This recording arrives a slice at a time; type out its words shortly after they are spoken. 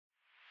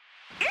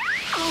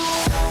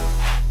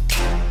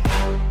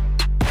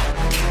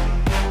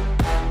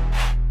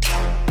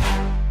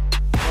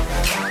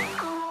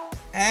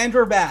And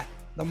we're back.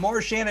 The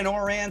Marchand and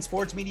Oran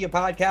Sports Media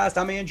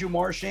Podcast. I'm Andrew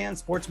Marchand,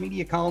 sports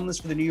media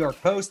columnist for the New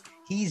York Post.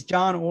 He's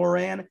John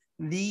Oran,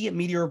 the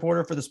media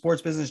reporter for the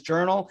Sports Business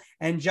Journal.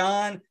 And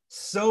John,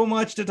 so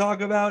much to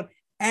talk about.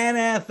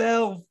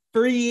 NFL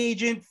free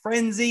agent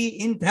frenzy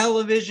in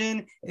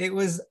television. It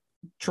was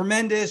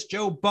tremendous.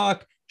 Joe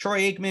Buck,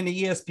 Troy Aikman to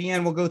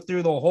ESPN. We'll go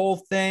through the whole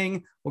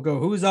thing. We'll go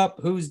who's up,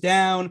 who's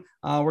down.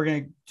 We're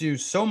going to do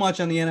so much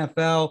on the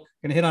NFL.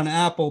 Going to hit on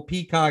Apple,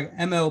 Peacock,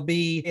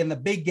 MLB, and the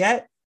big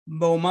get.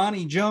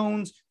 Bomani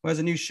Jones, who has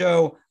a new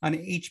show on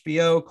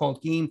HBO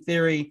called Game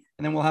Theory.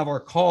 And then we'll have our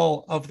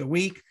call of the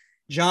week.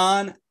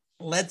 John,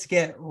 let's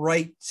get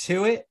right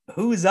to it.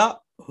 Who's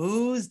up?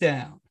 Who's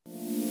down?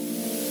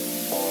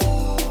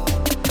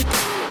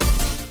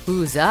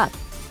 Who's up?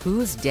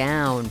 Who's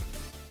down?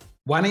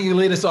 Why don't you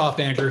lead us off,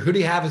 Andrew? Who do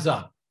you have as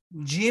up?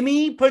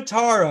 Jimmy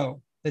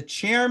Pitaro, the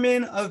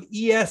chairman of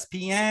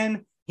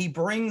ESPN. He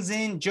brings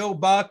in Joe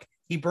Buck.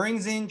 He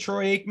brings in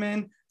Troy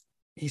Aikman.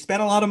 He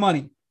spent a lot of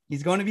money.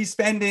 He's going to be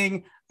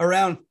spending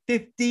around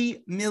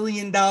 $50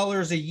 million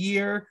a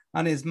year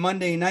on his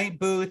Monday night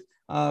booth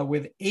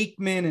with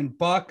Aikman and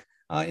Buck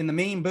in the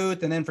main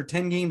booth. And then for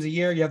 10 games a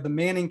year, you have the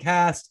Manning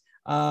cast.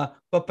 But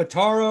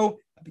Pitaro,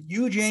 a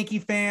huge Yankee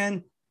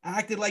fan,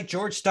 acted like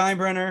George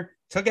Steinbrenner,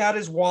 took out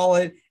his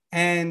wallet.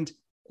 And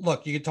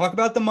look, you can talk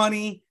about the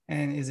money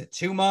and is it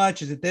too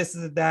much? Is it this?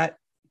 Is it that?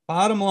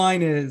 Bottom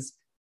line is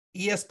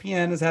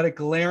ESPN has had a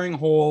glaring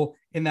hole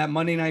in that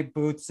Monday night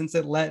booth since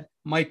it let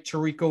Mike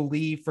Tirico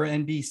leave for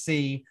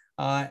NBC,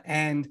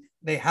 and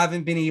they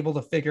haven't been able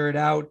to figure it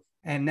out.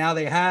 And now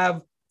they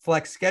have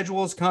flex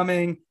schedules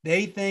coming.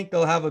 They think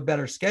they'll have a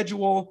better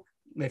schedule.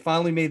 They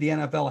finally made the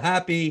NFL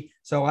happy.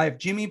 So I have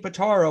Jimmy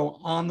Pitaro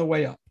on the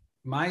way up.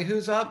 My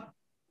who's up?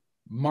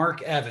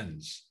 Mark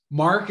Evans.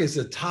 Mark is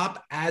a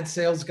top ad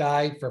sales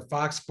guy for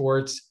Fox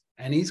Sports,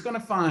 and he's going to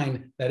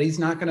find that he's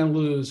not going to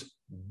lose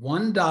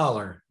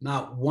 $1,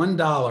 not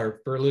 $1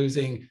 for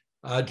losing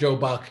Joe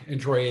Buck and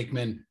Troy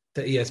Aikman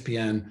to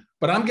ESPN.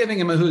 But I'm giving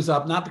him a who's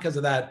up, not because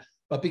of that,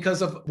 but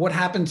because of what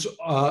happens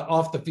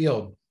off the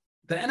field.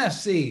 The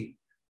NFC,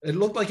 it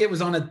looked like it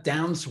was on a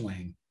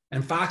downswing,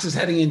 and Fox is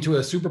heading into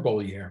a Super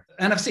Bowl year.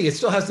 NFC, it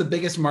still has the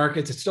biggest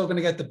markets. It's still going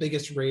to get the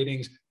biggest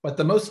ratings, but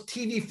the most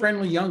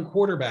TV-friendly young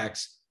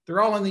quarterbacks,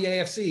 they're all in the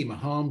AFC.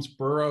 Mahomes,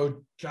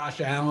 Burrow, Josh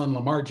Allen,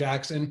 Lamar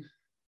Jackson.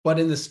 But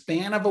in the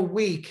span of a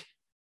week,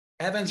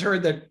 Evans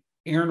heard that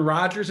Aaron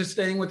Rodgers is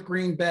staying with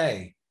Green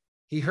Bay.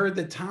 He heard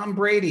that Tom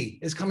Brady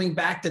is coming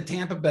back to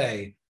Tampa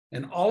Bay.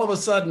 And all of a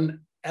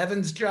sudden,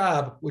 Evans'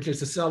 job, which is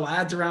to sell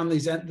ads around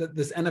this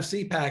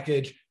NFC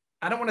package,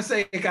 I don't want to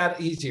say it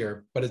got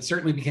easier, but it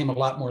certainly became a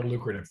lot more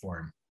lucrative for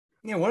him.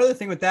 Yeah, one other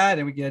thing with that,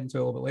 and we get into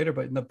it a little bit later,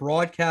 but in the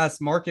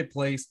broadcast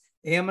marketplace,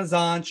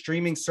 Amazon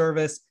streaming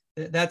service,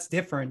 that's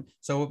different.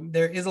 So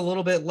there is a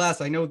little bit less.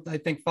 I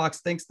think Fox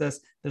thinks this.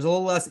 There's a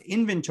little less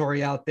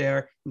inventory out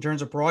there in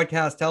terms of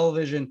broadcast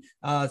television.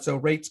 So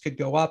rates could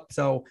go up.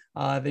 So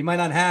they might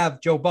not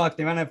have Joe Buck.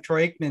 They might not have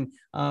Troy Aikman,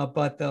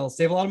 but they'll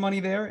save a lot of money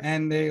there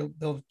and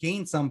they'll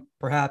gain some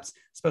perhaps,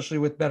 especially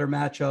with better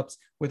matchups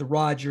with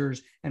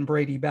Rodgers and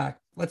Brady back.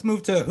 Let's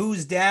move to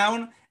who's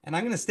down. And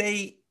I'm going to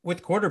stay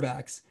with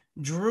quarterbacks.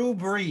 Drew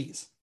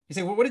Brees. You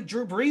say, well, what did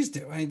Drew Brees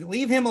do?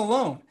 Leave him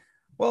alone.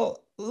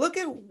 Well,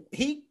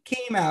 he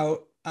came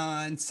out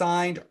and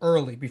signed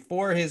early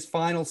before his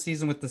final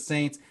season with the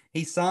Saints.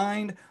 He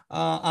signed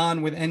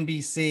on with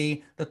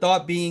NBC, the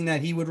thought being that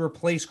he would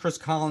replace Chris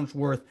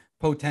Collinsworth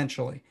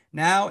potentially.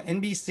 Now,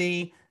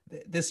 NBC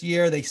this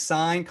year, they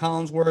signed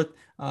Collinsworth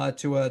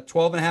to a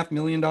 $12.5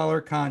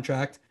 million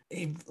contract,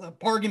 a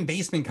bargain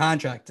basement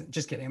contract.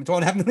 Just kidding.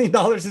 $12.5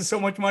 million is so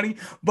much money,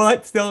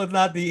 but still it's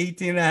not the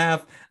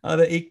 18.5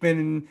 that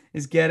Aikman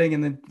is getting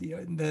and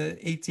the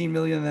 18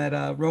 million that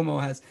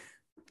Romo has.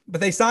 But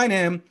they sign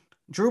him.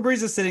 Drew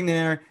Brees is sitting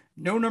there,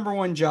 no number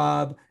one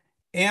job.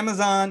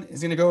 Amazon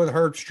is going to go with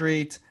Herb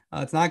Street.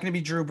 It's not going to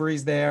be Drew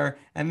Brees there.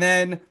 And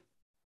then,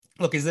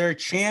 look, is there a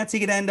chance he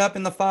could end up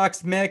in the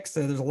Fox mix?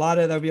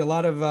 There'll be a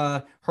lot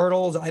of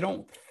hurdles. I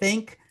don't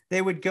think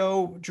they would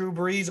go Drew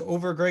Brees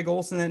over Greg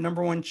Olsen at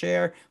number one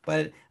chair,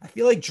 but I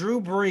feel like Drew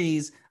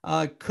Brees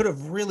could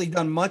have really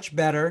done much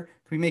better,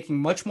 could be making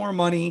much more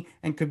money,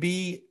 and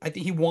I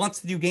think he wants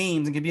to do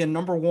games and could be a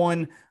number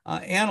one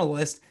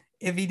analyst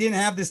if he didn't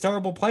have this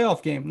terrible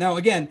playoff game. Now,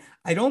 again,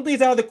 I don't think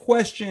it's out of the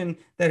question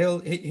that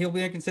he'll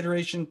be in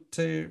consideration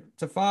to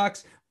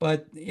Fox,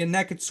 and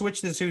that could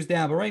switch this who's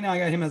down. But right now I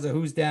got him as a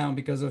who's down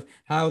because of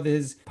how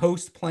his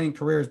post-playing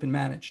career has been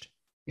managed.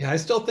 Yeah, I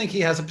still think he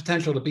has a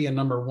potential to be a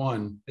number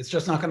one. It's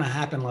just not going to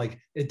happen like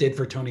it did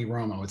for Tony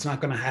Romo. It's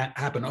not going to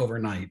happen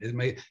overnight.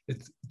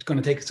 It's going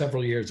to take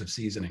several years of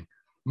seasoning.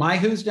 My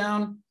who's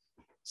down?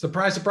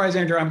 Surprise, surprise,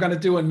 Andrew. I'm going to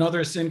do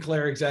another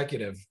Sinclair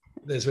executive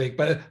this week,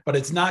 but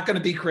it's not going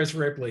to be Chris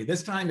Ripley.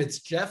 This time it's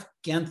Jeff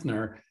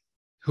Genthner,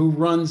 who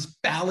runs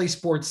Bally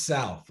Sports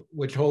South,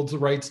 which holds the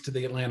rights to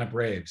the Atlanta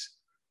Braves.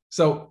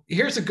 So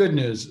here's the good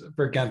news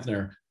for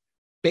Genthner.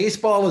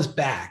 Baseball is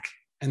back,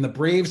 and the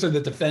Braves are the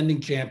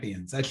defending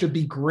champions. That should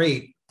be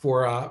great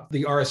for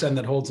the RSN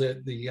that holds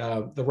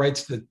the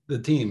rights to the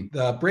team.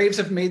 The Braves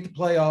have made the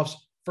playoffs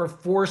for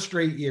 4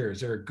 straight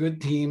years. They're a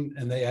good team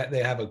and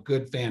they have a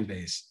good fan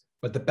base.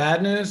 But the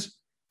bad news,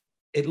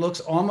 it looks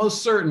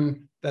almost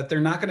certain that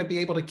they're not going to be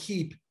able to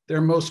keep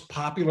their most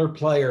popular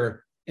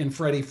player in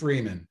Freddie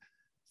Freeman.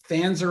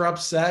 Fans are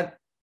upset.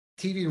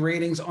 TV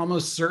ratings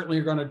almost certainly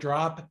are going to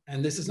drop.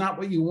 And this is not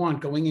what you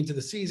want going into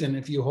the season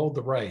if you hold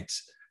the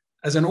rights.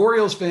 As an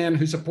Orioles fan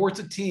who supports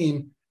a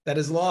team that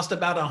has lost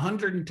about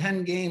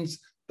 110 games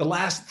the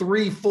last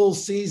 3 full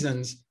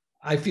seasons,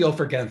 I feel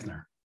for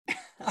Gensner.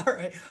 All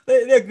right.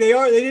 They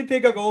did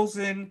pick up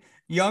Olsen,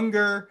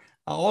 younger,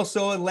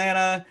 also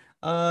Atlanta,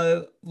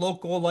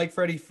 local like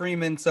Freddie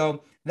Freeman.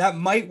 So that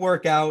might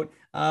work out.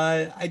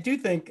 I do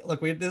think,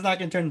 look, this is not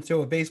going to turn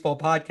into a baseball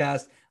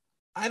podcast.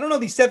 I don't know.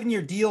 These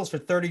 7-year deals for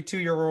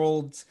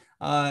 32-year-olds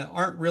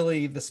aren't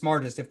really the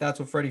smartest. If that's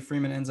what Freddie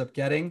Freeman ends up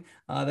getting,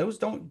 those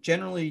don't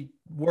generally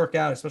work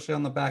out, especially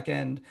on the back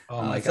end.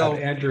 Oh my God,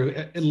 Andrew,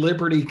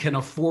 Liberty can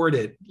afford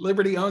it.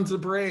 Liberty owns the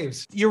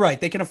Braves. You're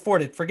right. They can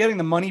afford it. Forgetting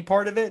the money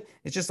part of it,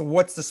 it's just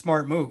what's the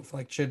smart move?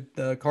 Like, should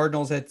the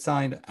Cardinals had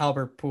signed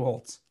Albert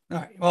Pujols? All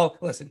right. Well,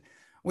 listen,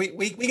 we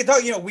can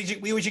talk.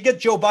 We should get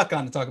Joe Buck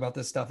on to talk about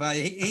this stuff.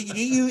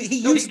 He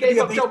used to be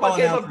a baseball Joe Buck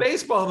gave announcer. up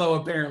baseball though,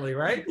 apparently,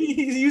 right?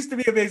 He used to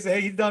be a baseball.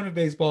 He's done with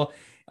baseball.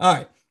 All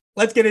right,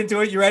 let's get into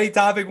it. You ready?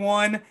 Topic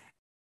 1.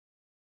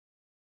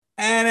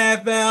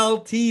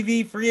 NFL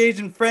TV free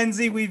agent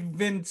frenzy. We've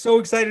been so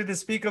excited to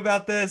speak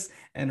about this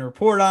and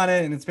report on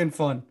it, and it's been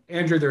fun.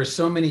 Andrew, there are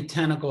so many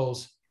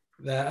tentacles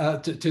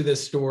that to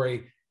this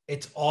story.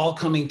 It's all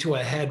coming to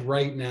a head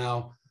right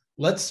now.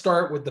 Let's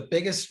start with the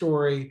biggest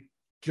story.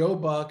 Joe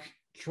Buck,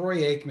 Troy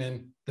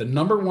Aikman, the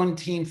number 1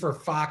 team for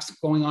Fox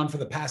going on for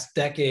the past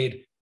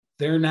decade.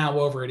 They're now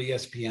over at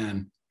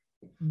ESPN.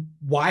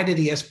 Why did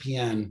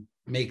ESPN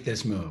make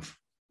this move?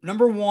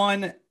 Number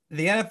 1,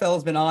 the NFL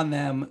has been on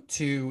them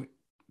to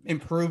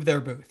improve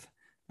their booth.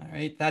 All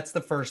right. That's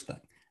the first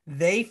thing.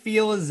 They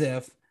feel as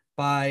if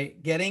by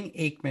getting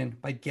Aikman,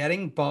 by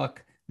getting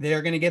Buck,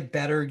 they're going to get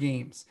better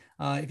games.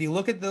 If you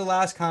look at the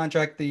last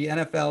contract the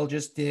NFL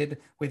just did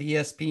with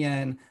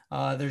ESPN,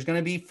 there's going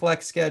to be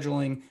flex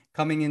scheduling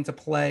coming into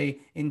play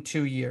in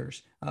 2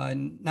 years.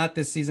 Not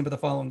this season, but the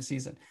following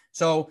season.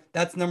 So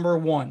that's number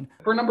 1.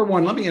 For number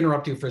 1, let me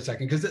interrupt you for a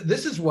second, because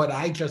this is what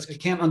I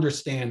just can't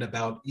understand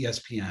about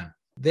ESPN.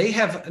 They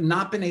have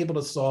not been able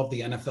to solve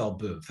the NFL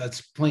booth.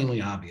 That's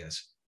plainly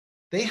obvious.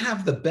 They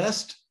have the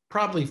best,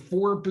 probably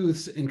 4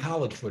 booths in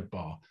college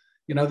football.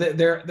 You know,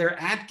 their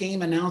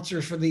at-game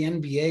announcers for the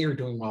NBA are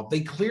doing well.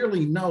 They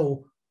clearly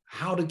know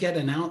how to get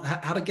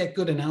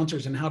good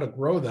announcers and how to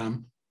grow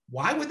them.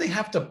 Why would they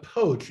have to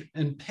poach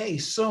and pay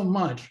so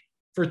much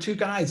for 2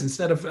 guys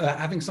instead of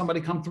having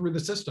somebody come through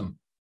the system?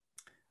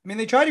 I mean,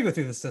 they tried to go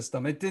through the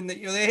system. It didn't.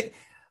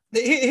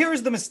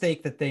 Here's the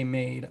mistake that they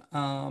made.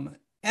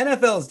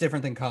 NFL is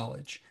different than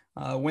college.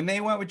 When they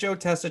went with Joe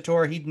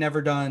Tessitore, he'd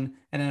never done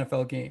an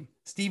NFL game.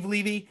 Steve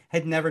Levy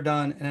had never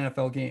done an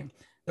NFL game.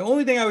 The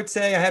only thing I would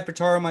say, I had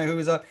Pitaro on my who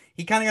was up.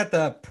 He kind of got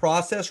the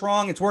process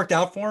wrong. It's worked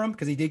out for him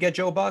because he did get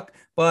Joe Buck,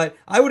 but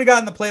I would have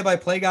gotten the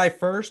play-by-play guy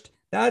first.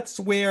 That's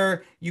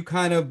where you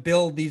kind of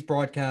build these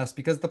broadcasts,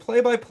 because the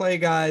play-by-play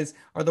guys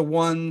are the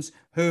ones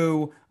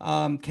who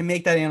can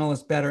make that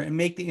analyst better and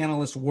make the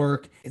analyst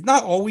work. It's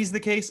not always the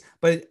case,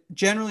 but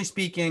generally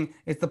speaking,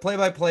 it's the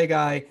play-by-play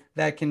guy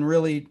that can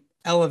really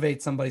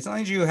elevate somebody.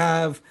 Sometimes you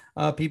have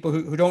people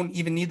who don't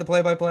even need the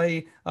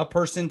play-by-play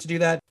person to do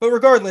that. But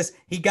regardless,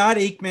 he got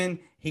Aikman,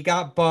 he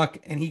got Buck,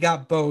 and he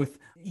got both.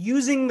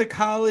 Using the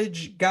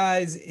college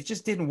guys, it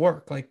just didn't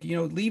work. Like,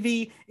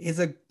 Levy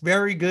is a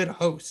very good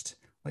host.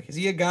 Like, is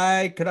he a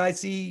guy could I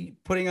see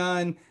putting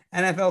on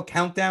NFL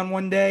Countdown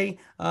one day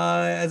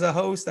as a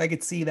host? I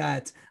could see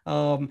that.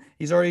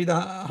 He's already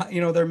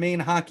their main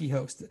hockey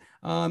host.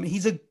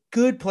 He's a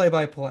good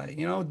play-by-play,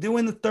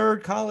 doing the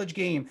third college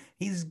game.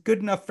 He's good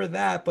enough for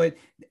that. But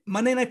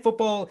Monday Night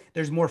Football,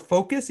 there's more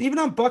focus. Even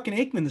on Buck and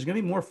Aikman, there's going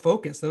to be more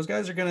focus. Those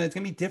guys it's going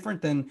to be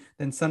different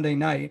than Sunday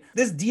night.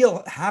 This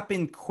deal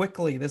happened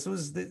quickly. This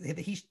was,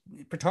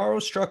 Pitaro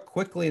struck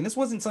quickly. And this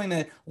wasn't something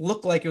that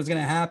looked like it was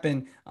going to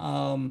happen,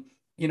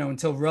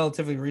 until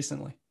relatively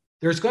recently.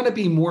 There's going to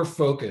be more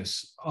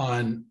focus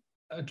on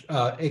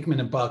Aikman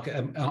and Buck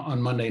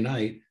on Monday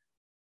night,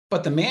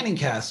 but the Manning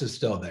cast is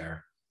still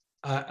there.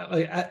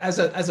 As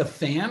a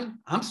fan,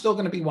 I'm still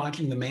going to be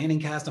watching the Manning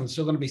cast. I'm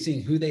still going to be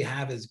seeing who they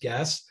have as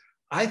guests.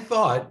 I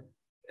thought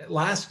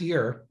last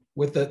year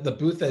with the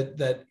booth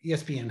that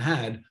ESPN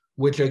had,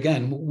 which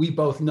again, we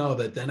both know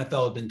that the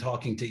NFL had been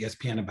talking to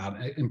ESPN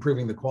about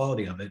improving the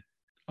quality of it.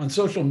 On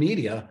social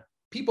media,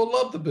 people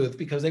loved the booth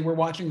because they were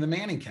watching the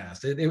Manning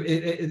cast.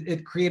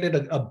 It created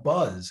a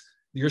buzz.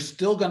 You're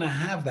still going to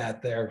have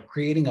that there,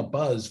 creating a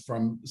buzz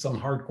from some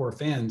hardcore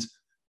fans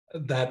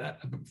that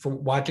for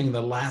watching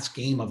the last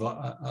game of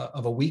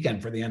a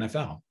weekend for the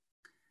NFL.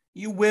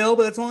 You will,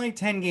 but it's only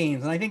 10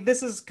 games. And I think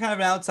this is kind of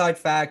an outside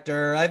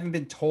factor. I haven't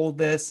been told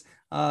this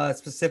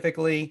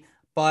specifically,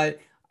 but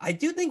I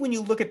do think when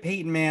you look at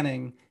Peyton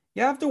Manning,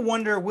 you have to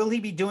wonder, will he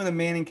be doing the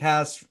Manning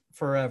cast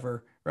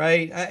forever?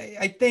 Right.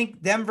 I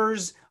think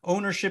Denver's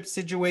ownership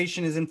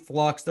situation is in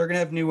flux. They're going to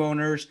have new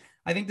owners.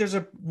 I think there's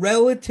a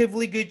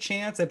relatively good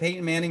chance that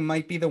Peyton Manning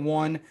might be the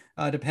one,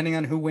 depending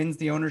on who wins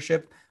the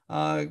ownership,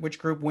 which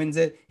group wins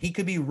it. He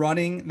could be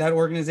running that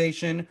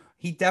organization.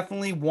 He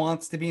definitely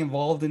wants to be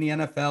involved in the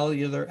NFL,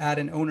 either at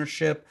an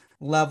ownership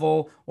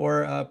level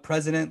or a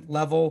president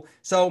level.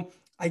 So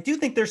I do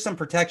think there's some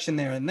protection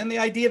there. And then the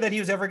idea that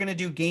he was ever going to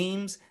do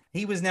games,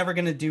 he was never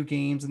going to do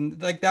games.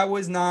 And like that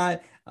was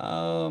not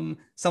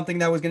something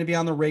that was going to be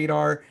on the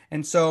radar.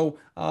 And so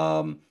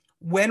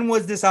when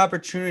was this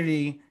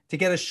opportunity to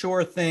get a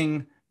sure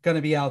thing going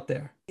to be out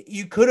there?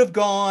 You could have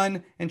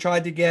gone and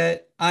tried to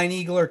get Ian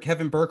Eagle or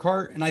Kevin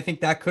Burkhardt, and I think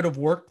that could have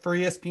worked for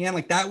ESPN.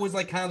 Like that was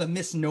like kind of the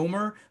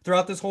misnomer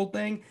throughout this whole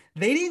thing.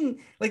 They didn't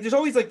like. There's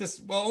always like this.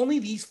 Well, only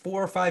these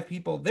 4 or 5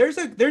 people.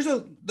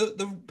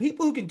 The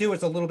people who can do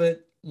it's a little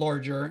bit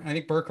larger. I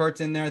think Burkhardt's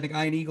in there. I think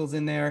Ian Eagle's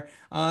in there,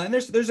 and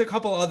there's a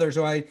couple others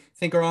who I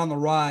think are on the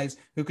rise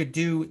who could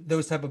do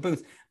those type of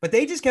booths. But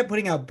they just kept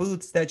putting out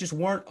booths that just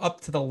weren't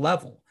up to the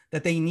level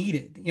that they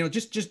needed. You know,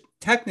 just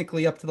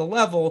technically up to the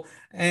level.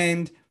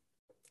 And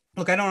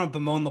look, I don't want to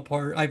bemoan the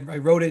part. I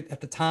wrote it at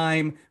the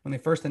time when they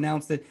first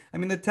announced it. I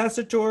mean, the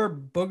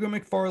Tessitore, Booger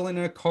McFarland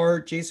in a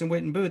cart, Jason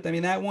Witten booth. I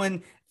mean, that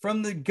one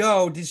from the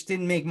go just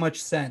didn't make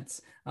much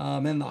sense.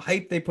 And the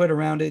hype they put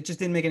around it just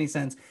didn't make any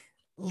sense.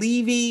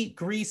 Levy,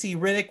 Greasy,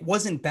 Riddick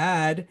wasn't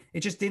bad.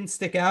 It just didn't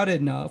stick out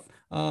enough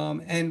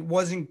and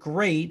wasn't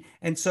great.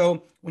 And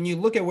so when you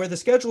look at where the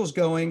schedule is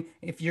going,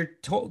 if you're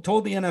told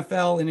the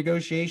NFL in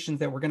negotiations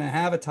that we're going to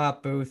have a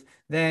top booth,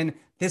 then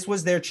this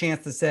was their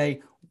chance to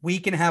say, we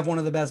can have one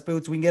of the best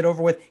booths. We can get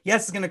over with.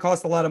 Yes, it's going to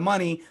cost a lot of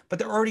money, but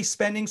they're already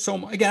spending so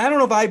much. Again, I don't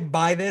know if I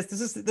buy this.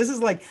 This is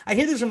like, I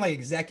hear this from like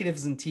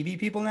executives and TV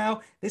people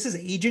now. This is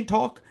agent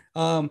talk.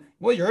 Well,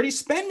 you're already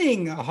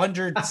spending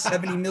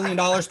 $170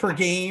 million per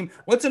game.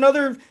 What's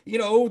another,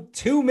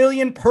 $2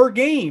 million per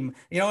game,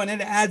 and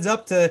then it adds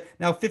up to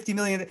now 50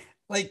 million.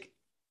 Like,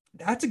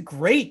 that's a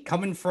great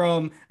coming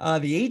from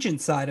the agent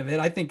side of it.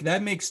 I think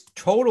that makes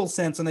total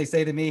sense when they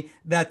say to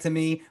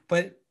me,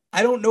 but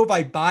I don't know if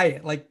I buy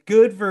it. Like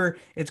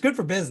it's good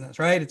for business,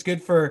 right? It's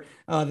good for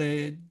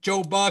the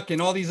Joe Buck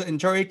and all these, and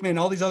Troy Aikman and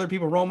all these other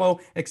people, Romo,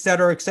 et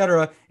cetera, et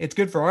cetera. It's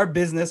good for our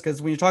business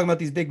because when you're talking about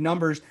these big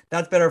numbers,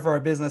 that's better for our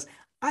business.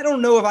 I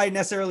don't know if I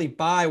necessarily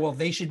buy, well,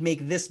 they should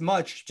make this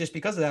much just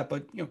because of that,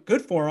 but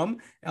good for them.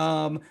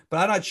 But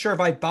I'm not sure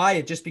if I buy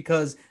it just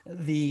because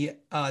the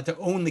to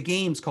own the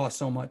games costs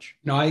so much.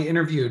 No, I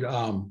interviewed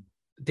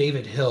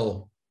David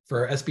Hill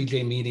for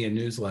SBJ Media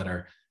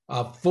newsletter,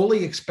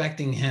 fully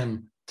expecting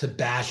him to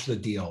bash the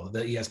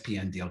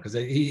ESPN deal, because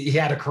he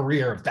had a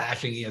career of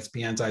bashing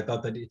ESPN. So I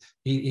thought that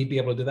he'd be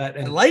able to do that.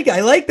 And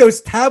I like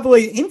those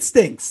tabloid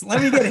instincts.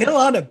 Let me get Hill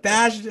on to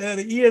bash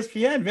the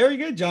ESPN. Very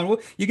good, John. Well,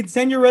 you can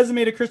send your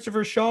resume to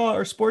Christopher Shaw,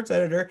 our sports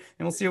editor,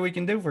 and we'll see what we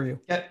can do for you.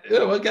 Yeah,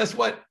 well, guess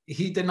what?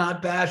 He did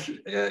not bash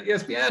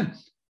ESPN.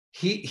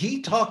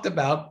 He talked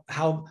about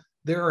how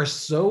there are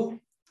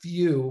so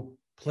few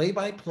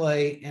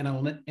play-by-play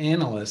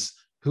analysts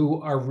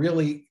who are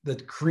really the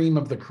cream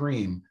of the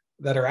cream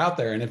that are out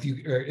there. And if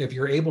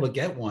you're able to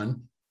get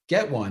one.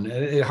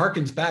 It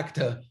harkens back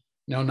to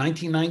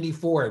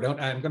 1994.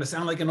 I'm going to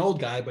sound like an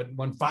old guy, but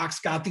when Fox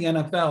got the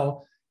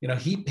NFL,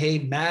 he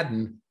paid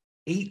Madden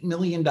 $8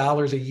 million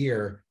a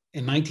year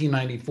in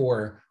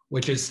 1994,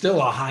 which is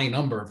still a high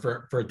number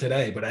for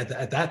today. But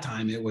at that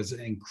time, it was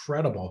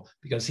incredible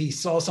because he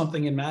saw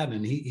something in Madden,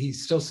 and he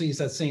still sees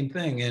that same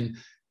thing in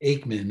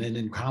Aikman and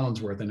in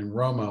Collinsworth and in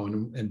Romo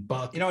and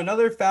Buck.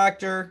 Another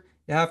factor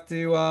you have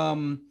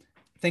to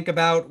think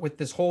about with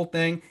this whole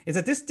thing is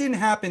that this didn't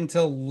happen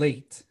till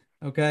late.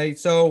 Okay.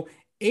 So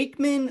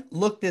Aikman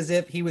looked as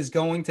if he was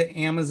going to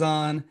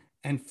Amazon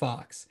and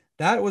Fox.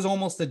 That was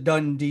almost a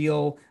done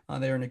deal.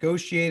 They were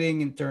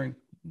negotiating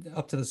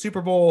up to the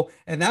Super Bowl,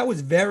 and that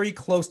was very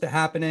close to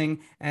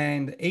happening.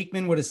 And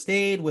Aikman would have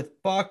stayed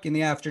with Buck in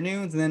the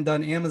afternoons and then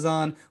done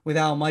Amazon with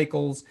Al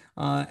Michaels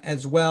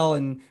as well.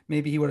 And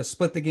maybe he would have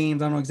split the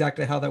games. I don't know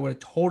exactly how that would have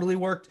totally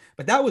worked,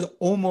 but that was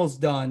almost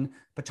done.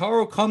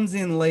 Pitaro comes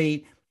in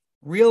late,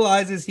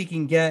 realizes he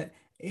can get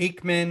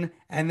Aikman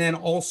and then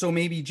also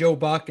maybe Joe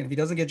Buck. And if he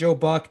doesn't get Joe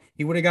Buck,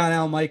 he would have got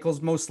Al Michaels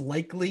most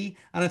likely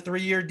on a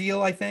 3-year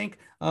deal, I think,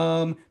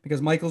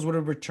 because Michaels would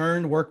have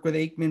returned, worked with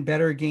Aikman,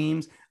 better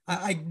games.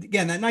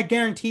 Again, that's not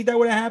guaranteed that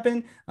would have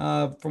happened.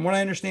 From what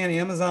I understand,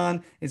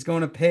 Amazon is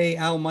going to pay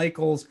Al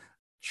Michaels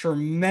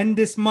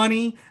tremendous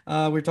money.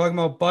 We're talking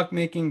about Buck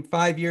making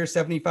 5 years,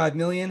 $75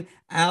 million.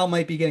 Al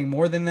might be getting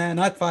more than that,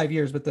 not 5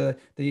 years, but the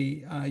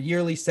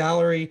yearly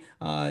salary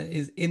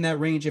is in that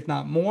range, if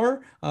not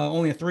more.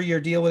 Only a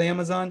 3-year deal with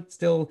Amazon.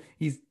 Still,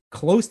 he's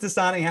close to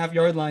signing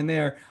half-yard line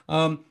there.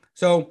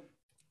 So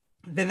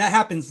then that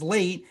happens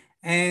late,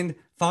 and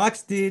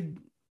Fox did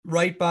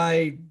right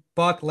by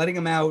Buck, letting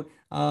him out.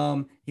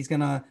 He's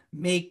gonna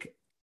make,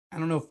 I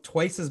don't know if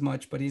twice as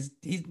much, but he's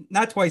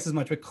not twice as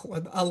much, but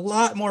a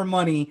lot more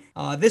money.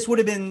 This would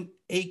have been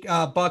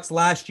 $8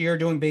 last year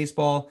doing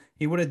baseball.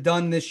 he would have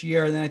done this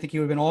year. And then I think he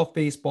would have been off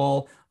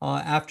baseball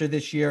after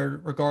this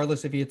year,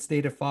 regardless if he had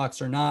stayed at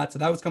Fox or not. So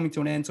that was coming to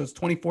an end. So it's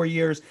 24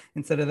 years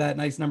instead of that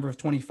nice number of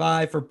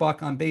 25 for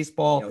Buck on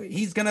baseball.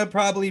 He's going to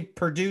probably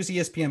produce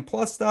ESPN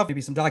Plus stuff,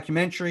 maybe some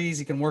documentaries.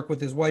 He can work with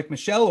his wife,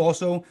 Michelle, who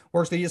also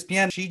works at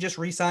ESPN. She just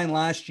re-signed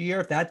last year.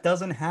 If that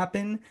doesn't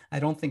happen, I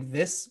don't think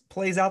this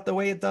plays out the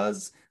way it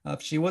does.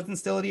 If she wasn't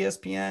still at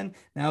ESPN,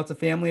 now it's a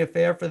family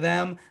affair for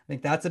them. I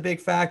think that's a big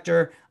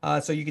factor.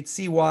 So you could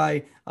see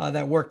why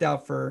that worked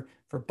out for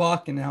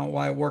Buck and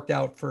why it worked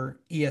out for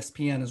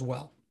ESPN as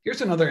well.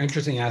 Here's another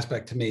interesting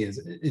aspect to me is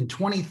in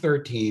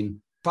 2013,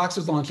 Fox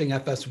was launching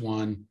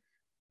FS1.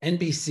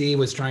 NBC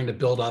was trying to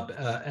build up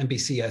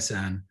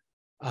NBCSN.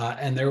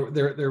 And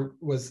there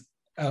was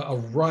a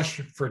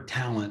rush for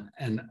talent.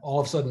 And all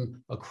of a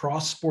sudden,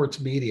 across sports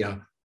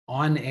media,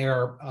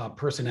 on-air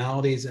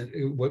personalities,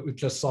 and we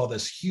just saw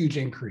this huge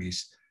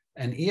increase.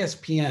 And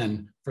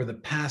ESPN, for the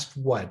past,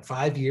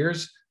 5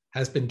 years,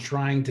 has been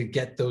trying to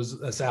get those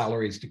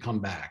salaries to come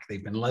back.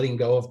 They've been letting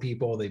go of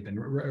people. They've been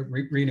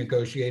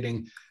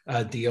renegotiating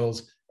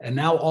deals. And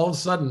now all of a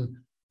sudden,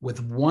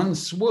 with one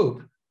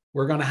swoop,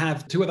 we're going to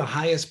have two of the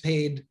highest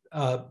paid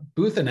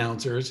booth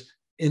announcers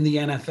in the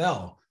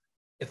NFL.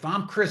 If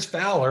I'm Chris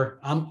Fowler,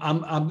 I'm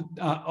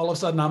all of a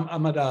sudden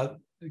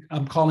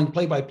I'm calling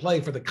play-by-play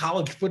for the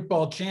college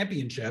football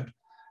championship.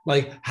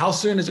 Like, how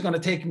soon is it going to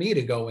take me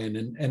to go in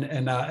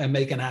and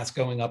make an ask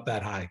going up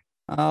that high?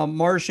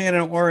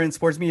 Marshan and Oren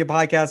Sports Media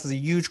Podcast is a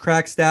huge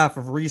crack staff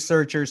of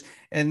researchers,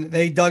 and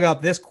they dug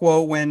up this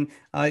quote when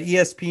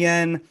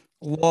ESPN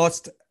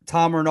lost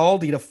Tom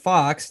Rinaldi to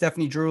Fox.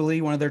 Stephanie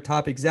Drewley, one of their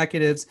top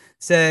executives,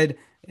 said,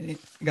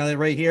 got it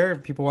right here,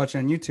 people watching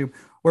on YouTube,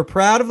 "We're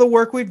proud of the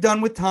work we've done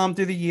with Tom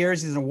through the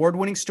years. He's an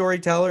award-winning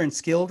storyteller and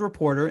skilled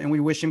reporter, and we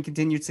wish him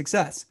continued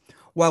success.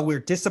 While we're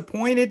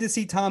disappointed to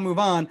see Tom move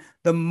on,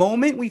 the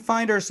moment we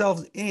find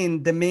ourselves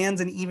in demands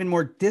an even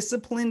more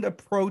disciplined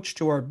approach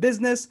to our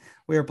business.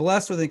 We are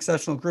blessed with an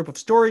exceptional group of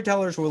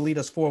storytellers who will lead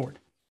us forward."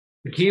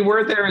 The key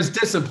word there is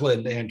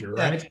disciplined, Andrew,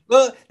 right?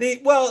 Yeah.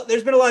 Well,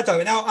 there's been a lot of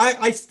talk. Now,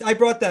 I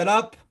brought that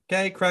up.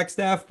 Okay, crack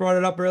staff brought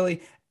it up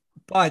early.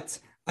 But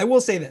I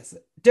will say this.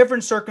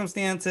 Different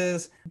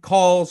circumstances,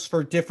 calls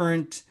for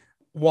different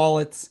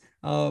wallets.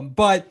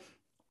 But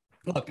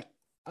look,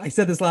 I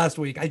said this last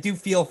week. I do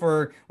feel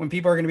for when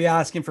people are going to be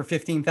asking for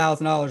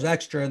 $15,000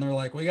 extra and they're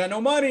like, "We got no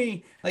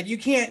money." Like, you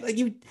can't,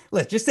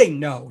 let's just say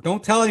no.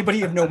 Don't tell anybody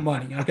you have no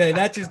money. Okay.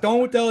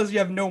 Don't tell us you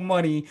have no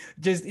money.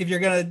 Just if you're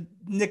going to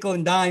nickel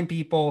and dime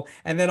people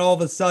and then all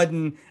of a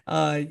sudden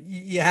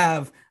you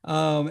have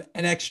an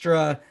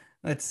extra,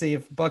 let's see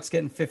if Buck's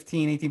getting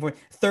 15, 18,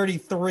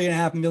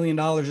 $33.5 million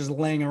just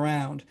laying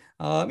around.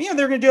 They're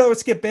going to do that with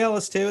Skip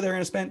Bayless too. They're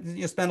going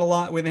to spend a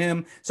lot with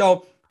him.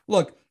 So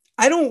look,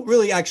 I don't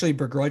really actually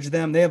begrudge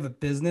them. They have a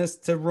business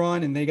to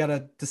run and they got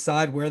to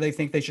decide where they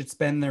think they should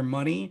spend their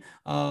money,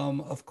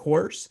 of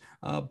course.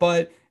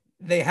 But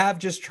they have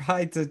just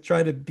tried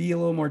to be a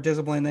little more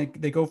disciplined.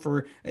 They go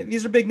for,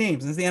 these are big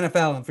names. It's the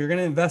NFL. If you're going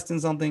to invest in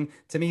something,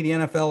 to me, the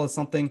NFL is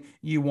something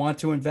you want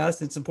to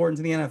invest. It's important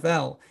to the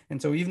NFL. And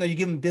so even though you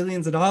give them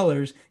billions of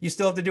dollars, you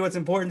still have to do what's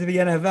important to the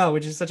NFL,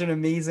 which is such an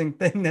amazing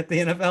thing that the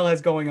NFL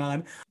has going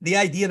on. The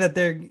idea that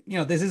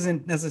this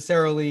isn't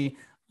necessarily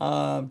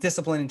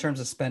discipline in terms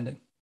of spending.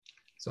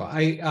 So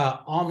I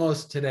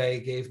almost today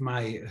gave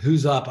my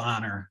Who's Up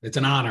honor. It's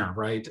an honor,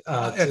 right?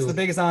 It's the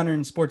biggest honor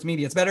in sports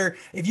media. It's better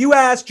if you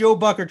ask Joe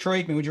Buck or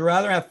Troy Aikman, would you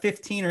rather have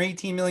 $15 or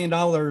 $18 million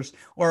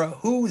or a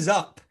Who's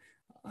Up?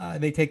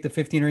 They take the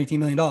 $15 or $18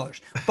 million.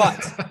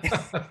 But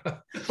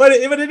but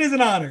it is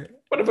an honor.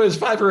 What if it was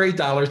 $5 or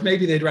 $8?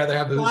 Maybe they'd rather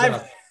have Who's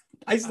Up.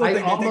 I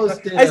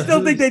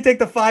still think they take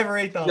the $5 or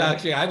 $8. Yeah,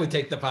 actually, I would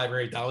take the $5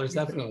 or $8,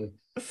 definitely.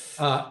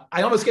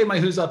 I almost gave my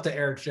Who's Up to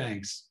Eric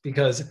Shanks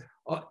because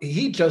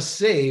he just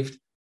saved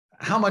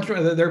how much?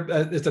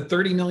 It's a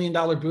 $30 million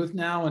booth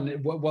now,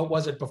 and what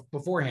was it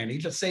beforehand? He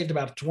just saved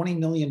about $20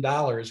 million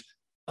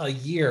a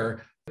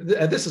year.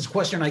 This is a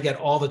question I get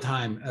all the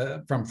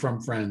time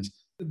from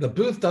friends. The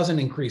booth doesn't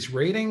increase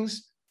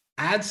ratings.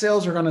 Ad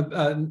sales are going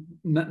to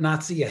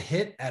not see a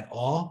hit at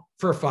all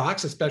for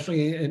Fox,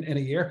 especially in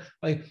a year.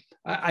 Like,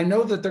 I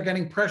know that they're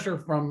getting pressure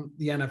from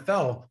the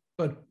NFL,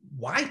 but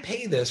why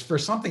pay this for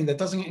something that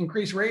doesn't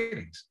increase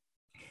ratings?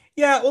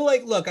 Yeah, well,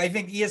 look, I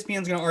think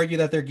ESPN's going to argue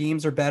that their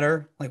games are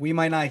better. Like, we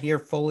might not hear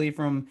fully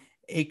from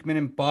Aikman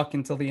and Buck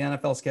until the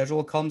NFL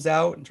schedule comes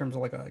out in terms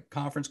of like a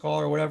conference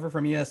call or whatever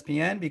from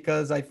ESPN,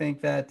 because I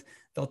think that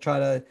they'll try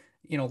to,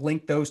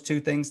 link those two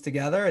things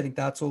together. I think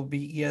that's will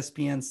be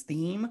ESPN's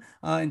theme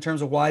in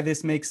terms of why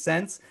this makes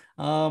sense.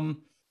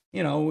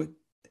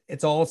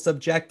 It's all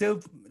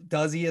subjective.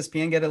 Does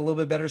ESPN get a little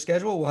bit better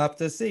schedule? We'll have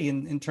to see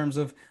in terms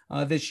of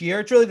this year.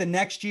 It's really the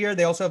next year.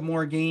 They also have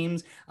more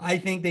games. I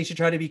think they should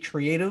try to be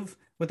creative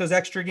with those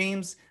extra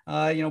games.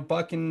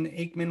 Buck and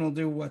Aikman will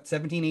do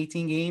 17,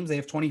 18 games. They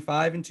have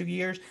 25 in 2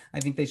 years. I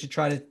think they should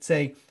try to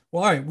say,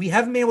 Well, all right, we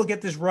haven't been able to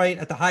get this right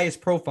at the highest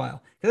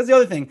profile. Because that's the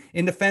other thing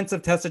in defense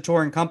of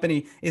Tessitore and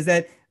company is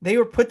that they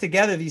were put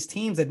together, these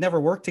teams that never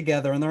worked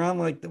together, and they're on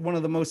like one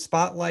of the most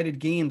spotlighted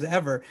games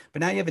ever.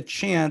 But now you have a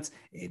chance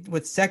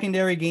with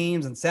secondary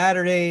games and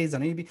Saturdays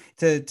and maybe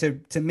to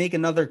make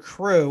another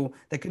crew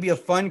that could be a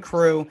fun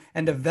crew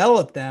and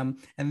develop them.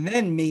 And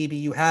then maybe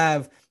you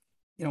have,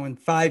 in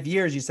 5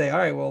 years, you say, all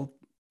right, well,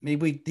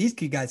 maybe these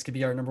guys could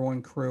be our number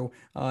one crew,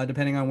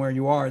 depending on where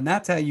you are. And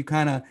that's how you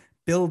kind of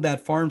build that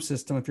farm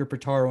system if you're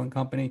Pitaro and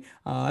company.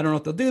 I don't know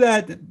if they'll do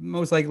that.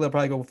 Most likely they'll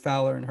probably go with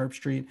Fowler and Herb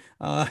Street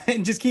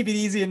and just keep it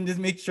easy and just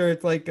make sure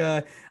it's like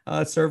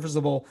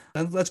serviceable.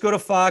 And let's go to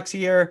Fox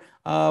here.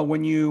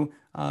 When you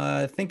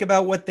think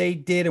about what they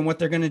did and what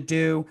they're going to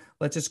do,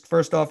 let's just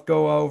first off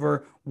go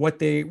over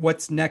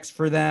what's next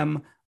for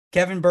them.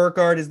 Kevin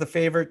Burkhardt is the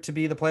favorite to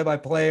be the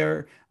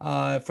play-by-player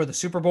for the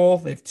Super Bowl.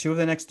 They have 2 of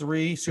the next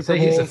 3 Super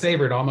Bowls. He's a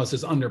favorite almost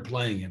is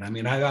underplaying it. I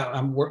mean,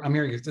 I'm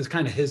hearing it's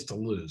kind of his to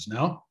lose,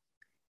 no?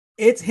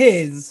 It's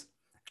his,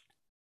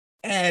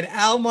 and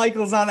Al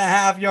Michaels on the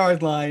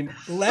half-yard line.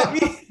 Let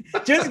me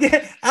just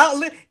get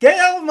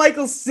Al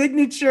Michaels'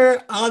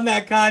 signature on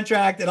that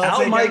contract. And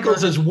Al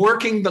Michaels is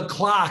working the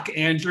clock,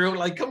 Andrew.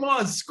 Like, come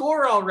on,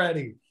 score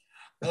already.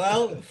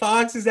 Well,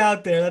 Fox is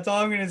out there. That's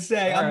all I'm going to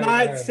say. I'm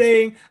not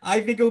saying I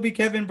think it will be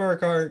Kevin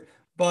Burkhardt,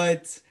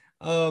 but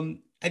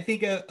I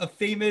think a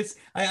famous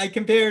 – I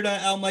compared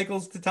Al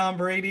Michaels to Tom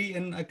Brady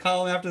in a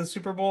column after the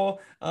Super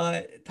Bowl.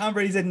 Tom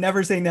Brady said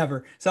never say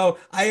never. So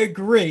I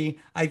agree.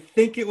 I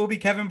think it will be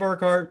Kevin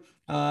Burkhardt.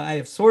 I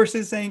have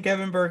sources saying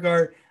Kevin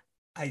Burkhardt.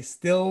 I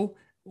still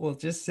will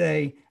just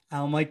say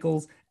Al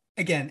Michaels –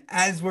 again,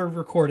 as we're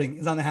recording,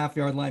 is on the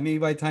half-yard line. Maybe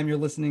by the time you're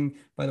listening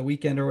by the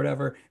weekend or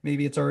whatever,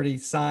 maybe it's already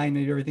signed,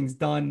 maybe everything's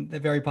done.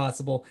 It's very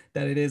possible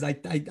that it is.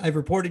 I've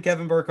reported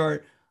Kevin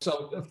Burkhardt.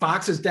 So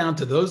Fox is down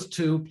to those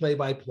 2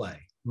 play-by-play.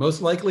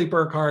 Most likely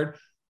Burkhardt,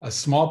 a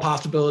small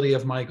possibility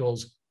of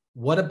Michaels.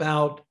 What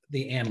about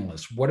the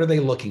analysts? What are they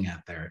looking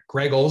at there?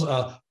 Greg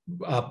Olson,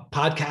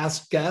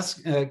 podcast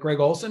guest, Greg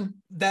Olson?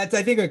 That's,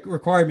 I think, a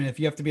requirement if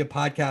you have to be a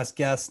podcast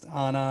guest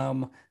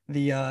on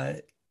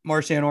the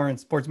Marchand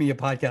Orange Sports Media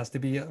Podcast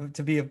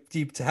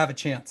to have a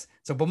chance.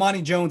 So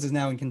Bomani Jones is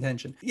now in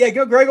contention. Yeah,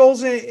 go Greg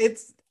Olson.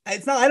 It's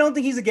not. I don't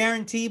think he's a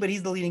guarantee, but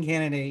he's the leading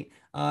candidate.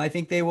 I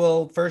think they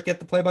will first get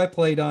the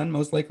play-by-play done,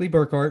 most likely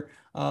Burkhardt,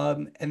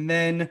 and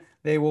then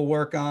they will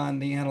work on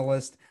the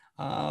analyst.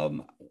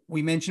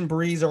 We mentioned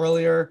Breeze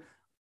earlier.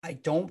 I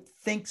don't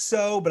think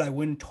so, but I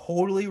wouldn't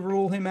totally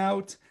rule him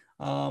out.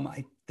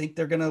 I think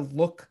they're going to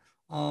look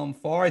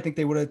far. I think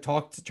they would have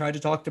tried to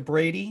talk to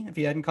Brady if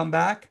he hadn't come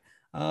back.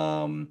 I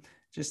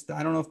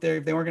don't know if they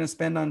weren't going to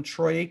spend on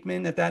Troy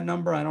Aikman at that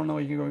number. I don't know.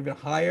 You can go even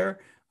higher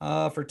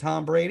for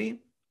Tom Brady,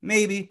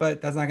 maybe,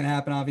 but that's not going to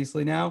happen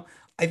obviously now.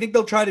 I think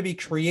they'll try to be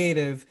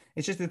creative.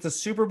 It's a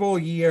Super Bowl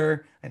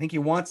year. I think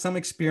you want some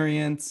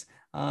experience.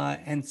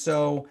 And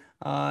so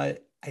I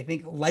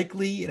think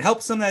likely it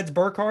helps them that it's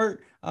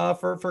Burkhardt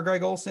for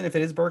Greg Olson. If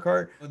it is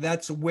Burkhardt,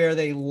 that's where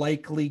they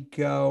likely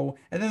go.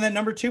 And then that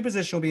number 2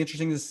 position will be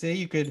interesting to see.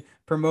 You could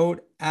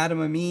promote Adam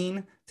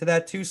Amin to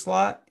that 2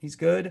 slot. He's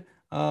good.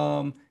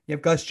 You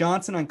have Gus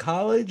Johnson on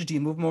college. Do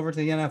you move him over to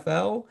the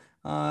NFL?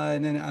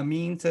 And then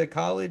Amin to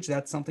college?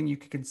 That's something you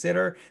could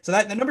consider. So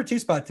that the number 2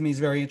 spot to me is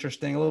very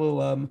interesting. A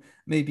little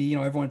maybe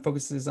everyone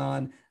focuses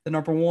on the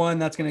number 1.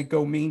 That's going to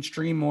go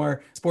mainstream,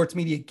 more sports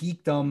media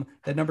geekdom.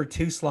 That number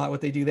 2 slot,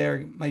 what they do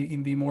there might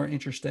even be more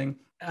interesting.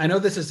 I know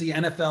this is the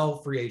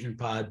NFL free agent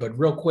pod, but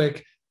real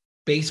quick,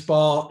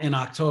 baseball in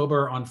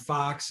October on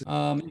Fox.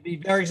 It'd be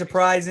very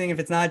surprising if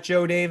it's not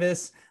Joe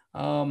Davis.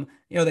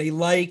 They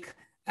like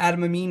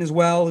Adam Amin as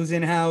well, who's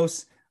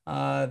in-house.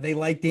 They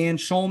like Dan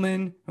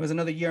Schulman, who has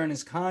another year on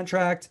his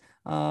contract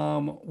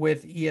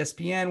with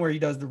ESPN, where he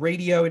does the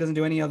radio. He doesn't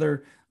do any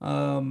other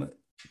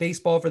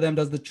baseball for them,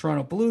 does the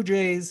Toronto Blue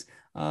Jays.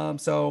 But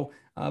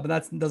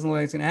that doesn't look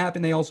like it's going to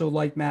happen. They also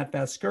like Matt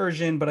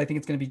Vasgersian, but I think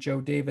it's going to be Joe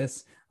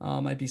Davis.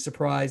 I'd be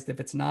surprised if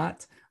it's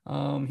not.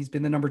 He's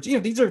been the number 2.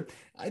 These are,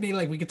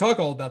 we could talk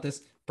all about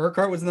this.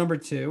 Burkhardt was the number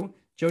 2.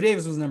 Joe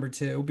Davis was number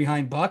 2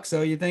 behind Buck.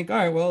 So you think, all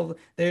right, well,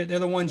 they're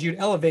the ones you'd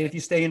elevate if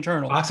you stay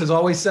internal. Fox has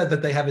always said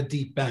that they have a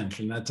deep bench,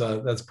 and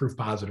that's proof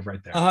positive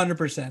right there.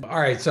 100%. All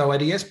right. So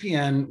at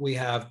ESPN, we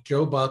have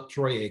Joe Buck,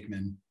 Troy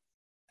Aikman.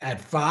 At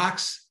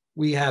Fox,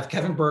 we have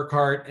Kevin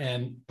Burkhardt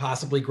and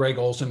possibly Greg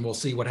Olson. We'll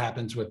see what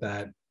happens with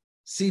that.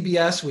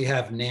 CBS, we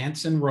have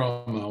Nance and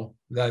Romo.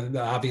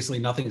 Obviously,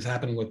 nothing's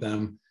happening with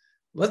them.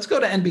 Let's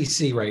go to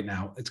NBC right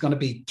now. It's going to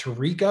be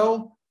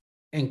Tirico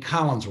and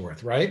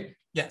Collinsworth, right?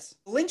 Yes.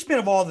 The linchpin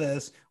of all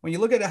this, when you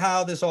look at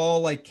how this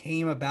all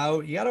came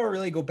about, you got to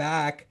really go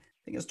back.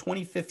 I think it was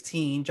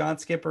 2015, John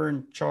Skipper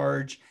in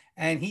charge,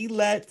 and he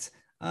let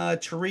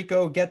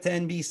Tirico get to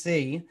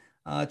NBC.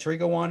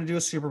 Tirico wanted to do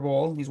a Super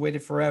Bowl. He's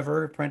waited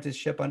forever,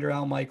 apprenticeship under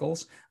Al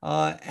Michaels.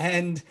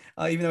 And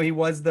even though he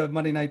was the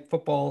Monday Night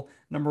Football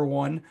number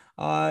 1.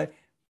 But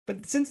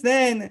since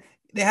then,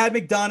 they had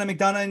McDonough.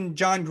 McDonough and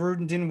John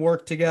Gruden didn't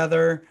work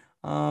together.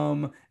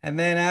 And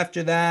then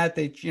after that,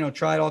 they,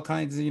 tried all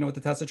kinds of, with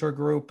the Tessitore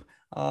group.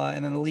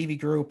 and then the Levy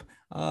Group.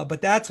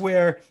 But that's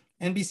where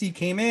NBC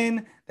came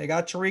in. They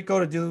got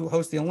Chirico to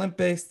host the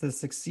Olympics to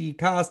succeed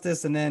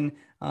Costas, and then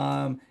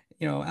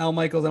Al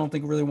Michaels, I don't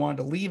think really wanted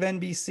to leave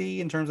NBC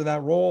in terms of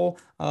that role,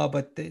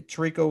 but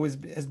Chirico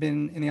has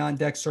been in the on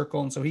deck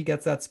circle, and so he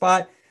gets that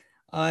spot.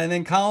 And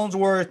then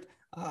Collinsworth,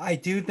 I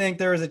do think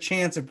there is a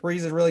chance if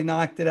Breeze had really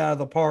knocked it out of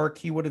the park,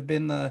 he would have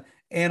been the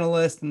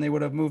analyst, and they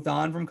would have moved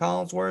on from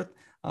Collinsworth.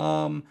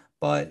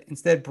 But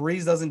instead,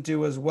 Breeze doesn't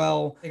do as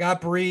well. They got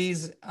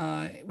Breeze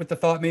with the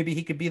thought maybe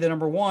he could be the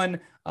number one,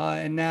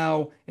 and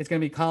now it's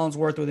going to be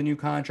Collinsworth with a new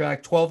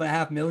contract,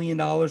 $12.5 million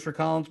for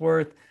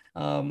Collinsworth,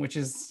 which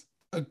is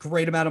a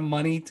great amount of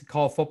money to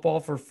call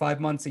football for 5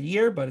 months a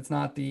year, but it's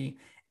not the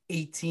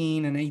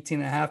 18 and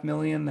 18.5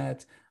 million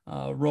that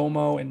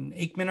Romo and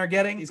Aikman are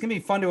getting. It's going to be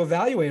fun to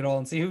evaluate it all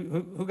and see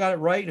who got it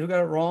right, who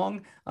got it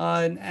wrong,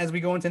 and as we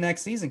go into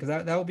next season,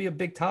 because that will be a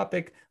big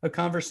topic of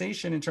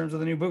conversation in terms of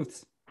the new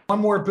booths. One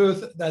more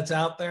booth that's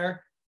out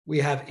there, we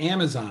have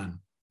Amazon,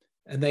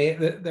 and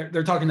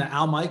they're talking to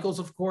Al Michaels,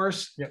 of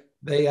course. Yep.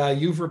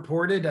 You've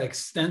reported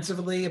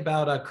extensively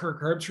about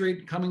Kirk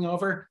Herbstreit coming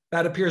over.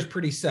 That appears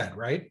pretty set,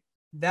 right?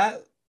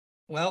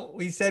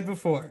 We said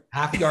before.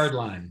 Half yard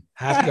line.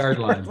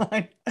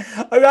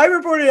 I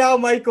reported Al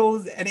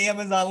Michaels and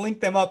Amazon linked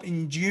them up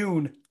in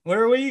June.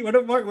 Where are we?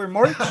 We're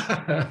March?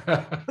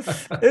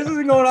 This has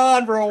been going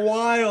on for a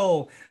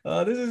while.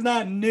 This is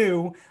not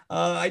new.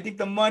 I think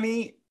the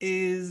money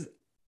is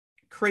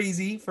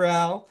crazy for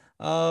Al.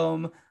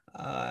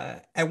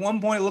 At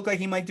one point, it looked like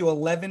he might do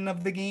 11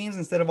 of the games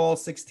instead of all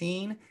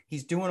 16.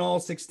 He's doing all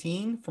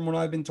 16 from what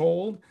I've been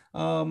told.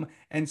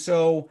 And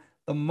so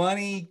the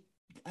money,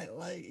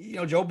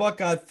 Joe Buck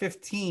got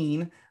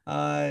 15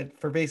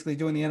 for basically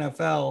doing the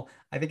NFL.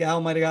 I think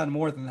Al might have gotten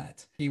more than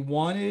that. He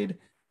wanted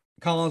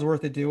Collinsworth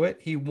to do it.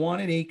 He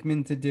wanted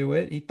Aikman to do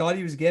it. He thought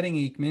he was getting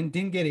Aikman,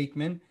 didn't get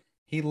Aikman.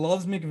 He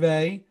loves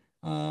McVay.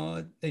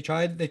 They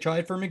tried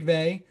for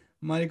McVay.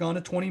 Might have gone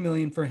to 20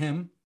 million for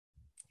him.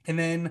 And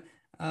then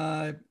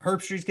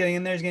Herbstreit's getting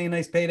in there. He's getting a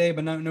nice payday,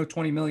 but no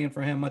 20 million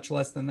for him, much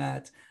less than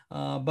that.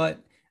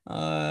 But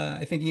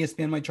I think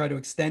ESPN might try to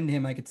extend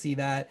him. I could see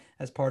that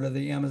as part of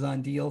the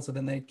Amazon deal. So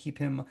then they keep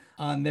him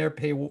on their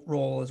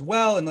payroll as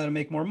well and let him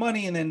make more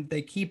money. And then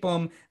they keep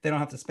him. They don't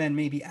have to spend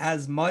maybe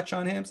as much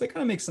on him. So it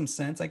kind of makes some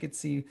sense. I could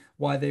see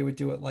why they would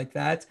do it like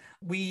that.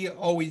 We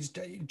always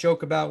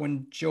joke about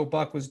when Joe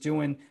Buck was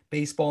doing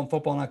baseball and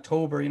football in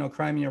October,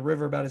 Cry Me a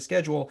River about his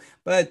schedule.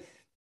 But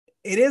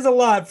it is a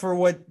lot for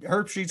what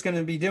Herbstreit's going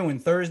to be doing.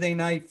 Thursday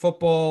night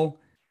football,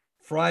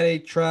 Friday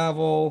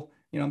travel.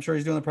 I'm sure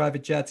he's doing the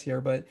private jets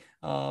here, but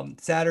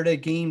Saturday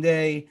game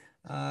day,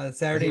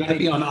 Saturday. Is he going to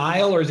be on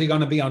aisle or is he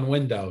going to be on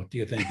window? Do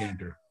you think,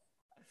 Andrew?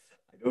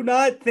 I do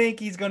not think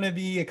he's going to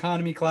be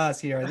economy class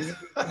here.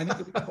 I think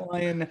he'll be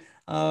flying.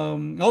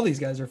 All these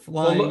guys are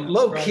flying. Well,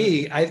 low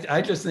key,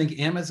 I just think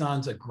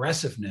Amazon's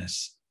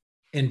aggressiveness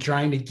in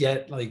trying to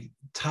get like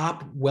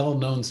top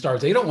well-known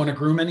stars. They don't want to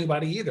groom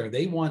anybody either.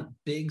 They want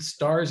big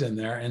stars in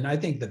there, and I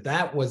think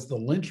that was the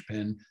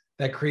linchpin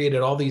that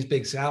created all these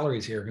big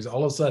salaries here, because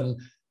all of a sudden,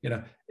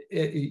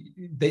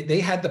 they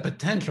had the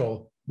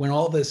potential when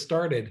all this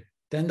started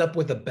to end up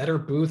with a better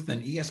booth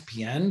than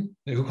ESPN,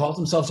 who calls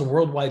themselves a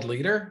worldwide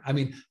leader. I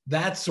mean,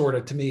 that's sort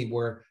of, to me,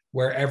 where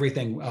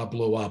everything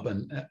blew up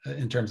and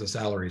in terms of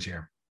salaries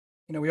here.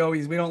 We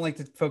don't like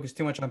to focus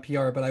too much on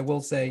PR, but I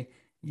will say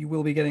you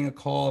will be getting a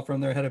call from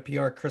their head of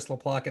PR, Chris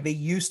LaPlaca. They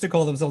used to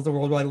call themselves the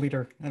worldwide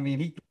leader. I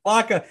mean,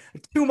 LaPlaca,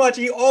 too much.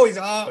 He always,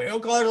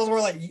 don't call ourselves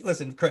worldwide.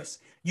 Listen, Chris,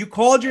 you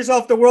called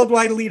yourself the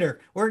worldwide leader.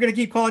 We're going to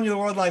keep calling you the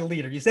worldwide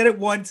leader. You said it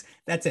once.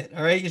 That's it.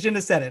 All right. You shouldn't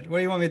have said it. What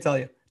do you want me to tell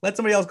you? Let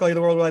somebody else call you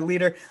the worldwide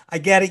leader. I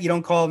get it. You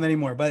don't call them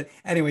anymore. But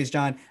anyways,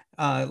 John,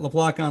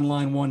 LaPlaca on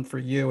line one for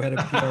you, head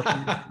of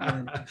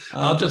PR.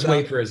 I'll just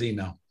wait for his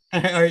email.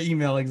 Our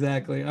email.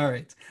 Exactly. All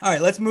right.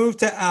 Let's move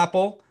to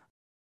Apple.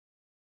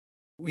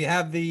 We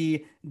have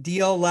the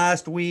deal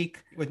last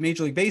week with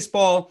Major League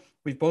Baseball.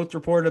 We've both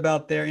reported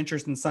about their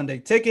interest in Sunday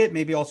Ticket,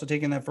 maybe also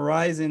taking that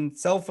Verizon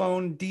cell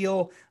phone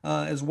deal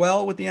as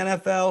well with the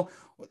NFL.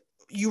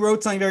 You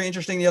wrote something very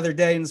interesting the other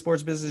day in the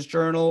Sports Business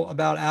Journal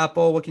about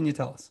Apple. What can you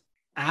tell us?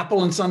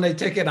 Apple and Sunday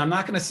Ticket, I'm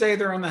not going to say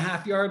they're on the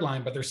half-yard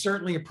line, but they're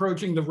certainly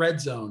approaching the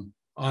red zone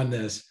on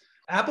this.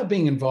 Apple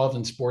being involved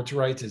in sports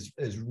rights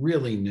is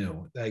really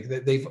new. Like,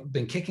 they've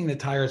been kicking the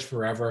tires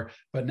forever,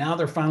 but now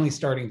they're finally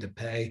starting to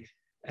pay.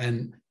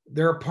 And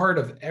they're a part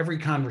of every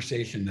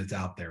conversation that's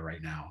out there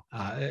right now,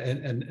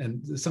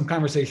 and some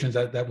conversations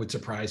that would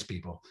surprise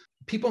people.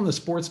 People in the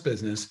sports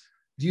business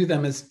view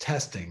them as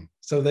testing.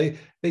 So they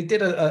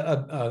did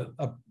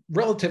a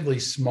relatively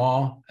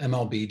small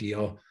MLB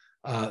deal.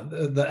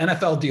 The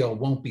NFL deal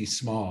won't be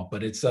small,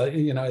 but it's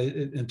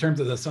in terms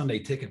of the Sunday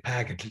Ticket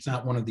package, it's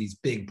not one of these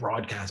big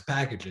broadcast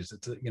packages.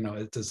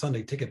 It's a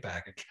Sunday Ticket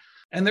package,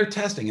 and they're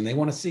testing, and they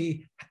want to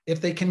see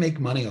if they can make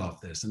money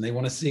off this, and they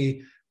want to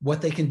see what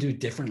they can do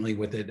differently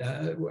with it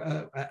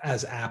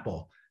as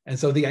Apple. And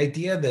so the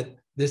idea that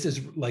this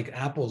is like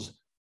Apple's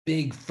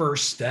big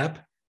first step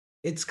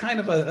it's kind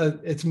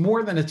of it's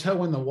more than a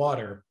toe in the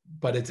water,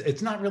 but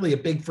it's not really a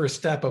big first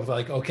step of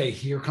like, okay,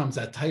 here comes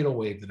that tidal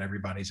wave that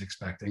everybody's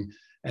expecting.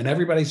 And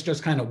everybody's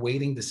just kind of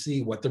waiting to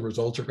see what the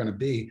results are going to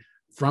be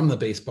from the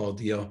baseball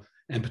deal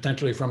and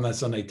potentially from that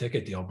Sunday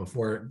ticket deal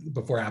before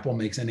Apple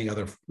makes any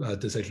other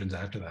decisions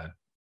after that.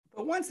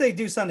 But once they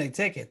do Sunday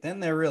ticket, then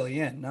they're really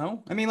in,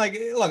 no? I mean, like,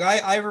 look,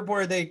 I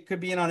reported they could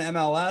be in on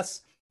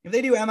MLS. If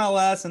they do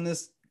MLS and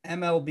this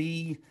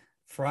MLB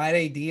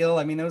Friday deal,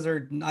 I mean,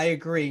 I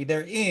agree.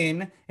 They're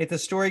in. It's a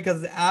story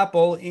because it's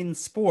Apple in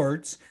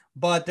sports,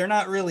 but they're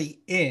not really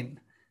in.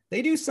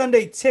 They do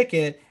Sunday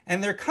ticket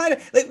and they're kind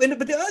of, but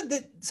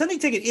the Sunday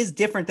ticket is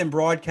different than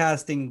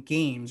broadcasting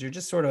games. You're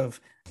just sort of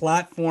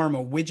platform,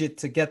 a widget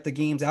to get the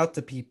games out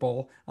to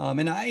people.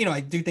 And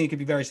I do think it could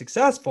be very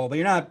successful, but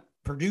you're not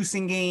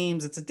producing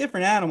games. It's a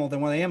different animal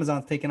than what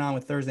Amazon's taking on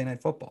with Thursday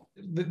Night Football.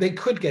 They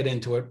could get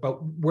into it,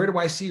 but where do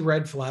I see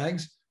red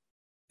flags?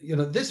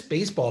 This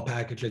baseball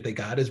package that they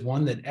got is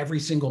one that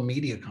every single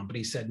media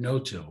company said no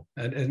to.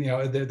 And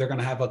they're going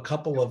to have a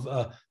couple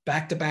of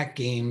back-to-back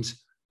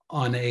games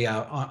on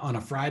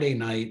a Friday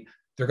night.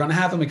 They're going to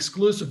have them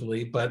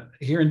exclusively, but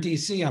here in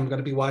DC, I'm going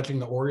to be watching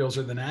the Orioles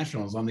or the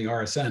Nationals on the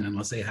RSN,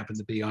 unless they happen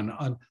to be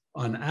on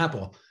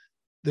Apple.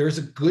 There's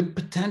a good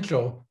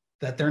potential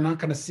that they're not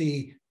going to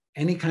see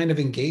any kind of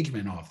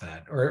engagement off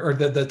that, or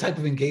the type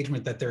of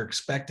engagement that they're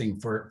expecting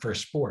for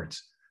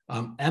sports.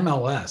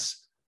 MLS,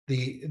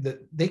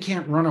 they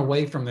can't run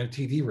away from their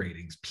TV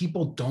ratings.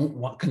 People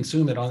don't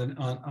consume it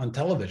on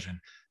television.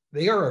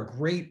 They are a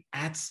great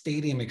at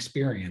stadium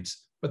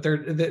experience, but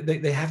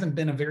they haven't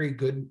been a very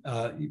good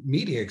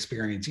media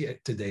experience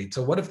yet to date.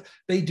 So what if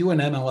they do an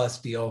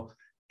MLS deal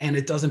and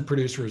it doesn't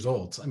produce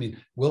results? I mean,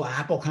 will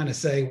Apple kind of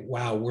say,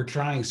 wow, we're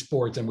trying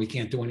sports and we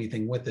can't do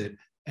anything with it?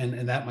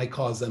 And that might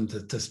cause them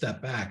to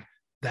step back.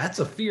 That's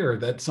a fear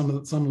that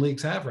some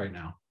leagues have right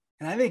now.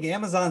 And I think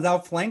Amazon's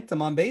outflanked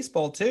them on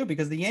baseball too,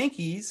 because the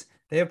Yankees,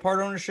 they have part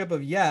ownership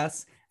of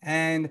Yes,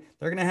 and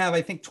they're going to have,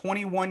 I think,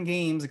 21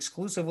 games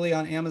exclusively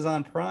on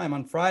Amazon Prime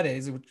on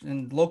Fridays,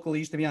 and locally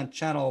used to be on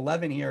Channel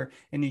 11 here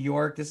in New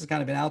York. This has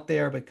kind of been out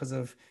there because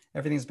of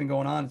everything that's been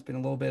going on. It's been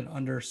a little bit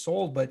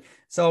undersold. But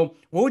so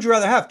what would you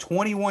rather have,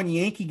 21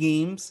 Yankee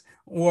games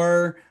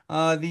or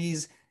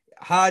these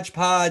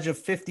hodgepodge of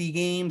 50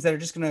 games that are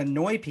just going to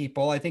annoy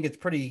people? I think it's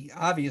pretty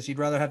obvious you'd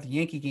rather have the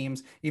Yankee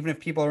games, even if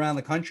people around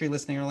the country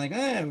listening are like,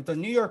 the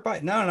New York,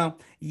 no.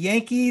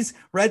 Yankees,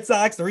 Red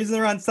Sox, the reason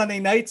they're on Sunday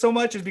night so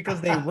much is because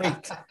they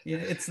rate.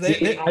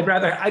 I'd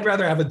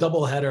rather have a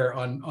doubleheader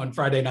on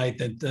Friday night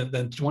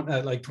than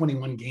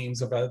 21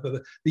 games of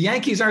the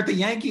Yankees aren't the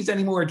Yankees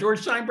anymore.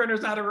 George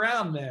Steinbrenner's not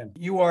around, man.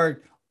 You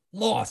are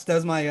lost,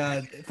 as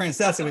my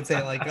Francesca would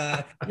say,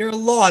 like, you're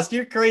lost,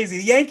 you're crazy.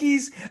 The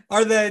Yankees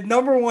are the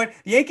number one.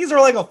 The Yankees are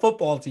like a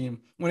football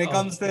team when it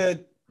comes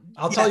to,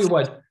 I'll tell you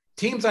what,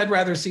 teams I'd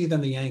rather see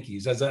than the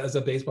Yankees as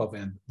a baseball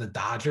fan. The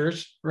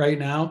Dodgers right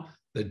now,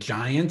 the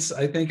Giants,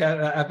 I think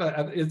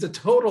it's a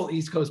total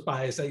East Coast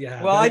bias that you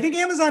have. Well, I think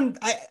Amazon,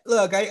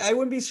 I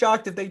wouldn't be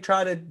shocked if they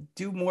try to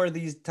do more of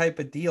these type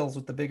of deals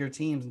with the bigger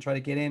teams and try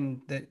to get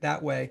in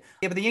that way.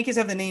 Yeah, but the Yankees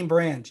have the name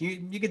brand.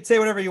 You could say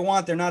whatever you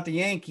want. They're not the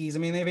Yankees. I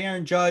mean, they have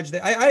Aaron Judge.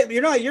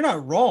 You're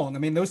not wrong. I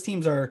mean, those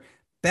teams are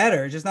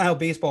better. It's just not how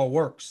baseball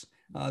works.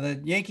 The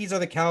Yankees are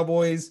the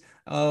Cowboys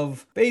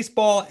of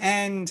baseball,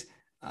 and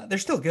they're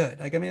still good.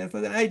 Like, I mean,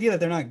 the idea that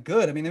they're not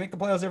good. I mean, they make the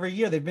playoffs every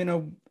year. They've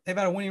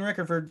had a winning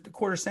record for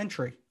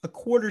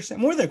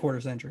more than a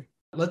quarter century.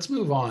 Let's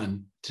move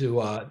on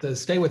to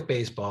stay with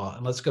baseball,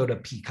 and let's go to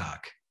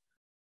Peacock,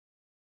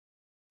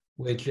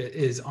 which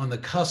is on the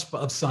cusp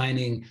of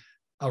signing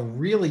a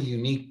really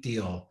unique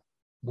deal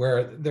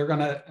where they're going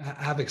to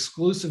have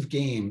exclusive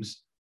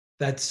games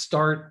that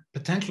start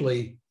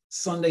potentially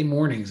Sunday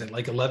mornings at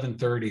like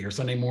 11:30 or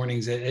Sunday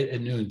mornings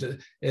at noon,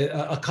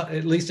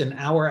 at least an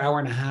hour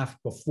and a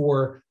half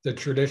before the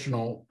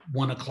traditional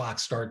 1 o'clock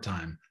start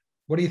time.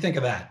 What do you think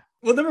of that?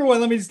 Well, number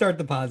one, let me start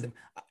the positive.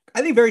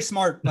 I think very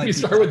smart. Let me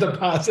start with the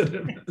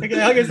positive.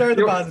 Okay, I can start with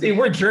the positive. See,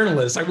 we're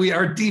journalists.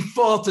 Our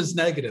default is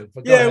negative.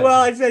 Yeah,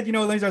 well, I said,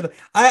 let me start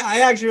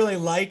I actually really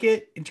like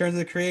it in terms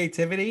of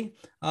creativity.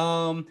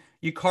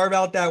 You carve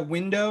out that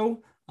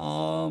window.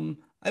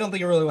 I don't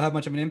think it really will have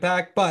much of an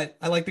impact, but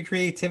I like the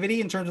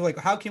creativity in terms of like,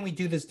 how can we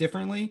do this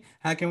differently?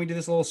 How can we do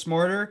this a little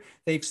smarter?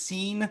 They've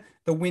seen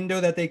the window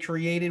that they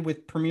created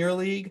with Premier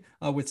League,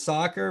 with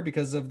soccer,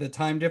 because of the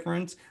time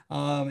difference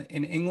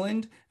in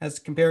England as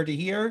compared to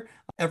here.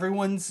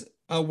 Everyone's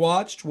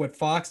watched what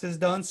Fox has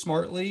done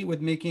smartly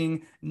with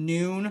making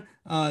noon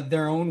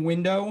their own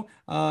window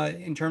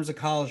in terms of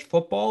college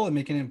football and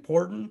making it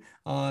important.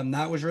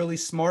 That was really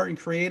smart and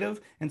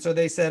creative. And so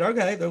they said,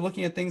 okay, they're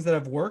looking at things that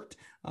have worked.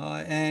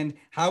 And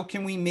how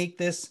can we make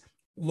this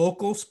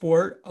local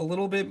sport a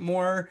little bit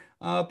more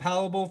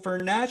palatable for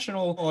a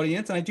national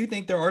audience? And I do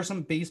think there are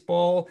some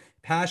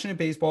passionate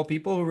baseball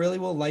people who really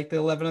will like the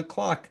 11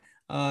 o'clock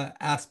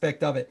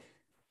aspect of it.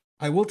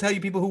 I will tell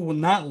you people who will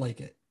not like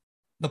it.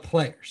 the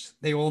players.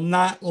 They will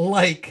not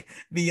like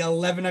the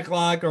 11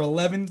 o'clock or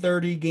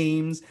 11:30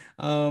 games.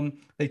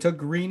 They took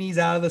greenies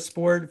out of the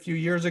sport a few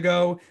years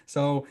ago.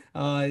 So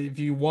if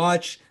you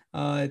watch,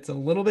 it's a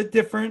little bit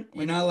different.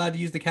 You're not allowed to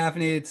use the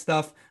caffeinated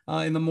stuff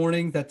in the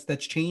morning.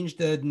 That's changed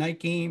the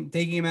night game,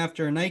 day game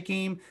after a night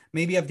game.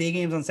 Maybe you have day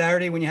games on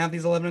Saturday when you have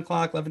these 11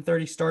 o'clock,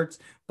 11:30 starts.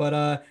 But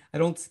I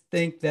don't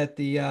think that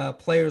the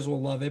players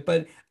will love it.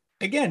 But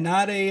again,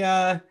 not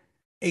a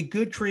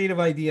good creative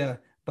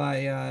idea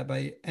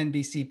by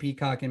NBC,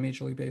 Peacock, and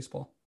Major League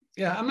Baseball.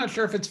 Yeah, I'm not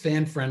sure if it's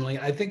fan friendly.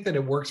 I think that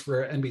it works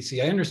for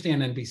NBC. I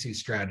understand NBC's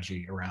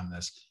strategy around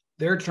this.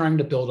 They're trying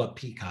to build up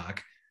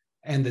Peacock,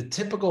 and the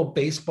typical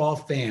baseball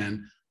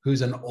fan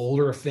who's an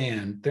older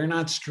fan, they're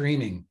not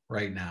streaming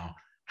right now.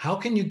 How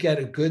can you get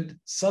a good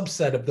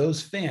subset of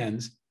those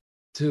fans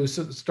to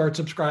start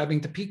subscribing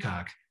to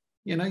Peacock?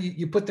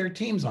 You put their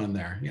teams on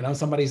there.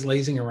 Somebody's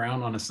lazing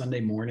around on a Sunday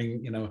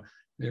morning,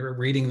 they're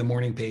reading the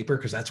morning paper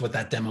because that's what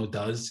that demo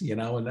does,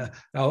 and all of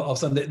a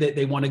sudden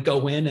they want to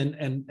go in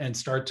and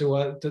start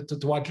to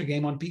watch a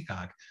game on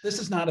Peacock. This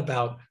is not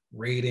about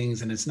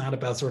ratings, and it's not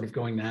about sort of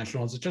going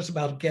national. It's just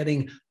about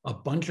getting a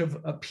bunch of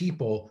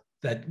people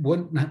that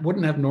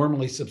wouldn't have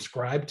normally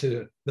subscribed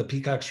to the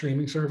Peacock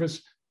streaming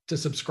service to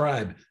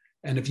subscribe.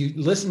 And if you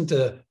listen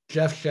to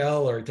Jeff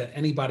Shell or to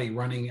anybody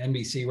running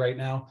NBC right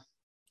now,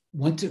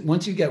 once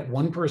you get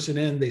one person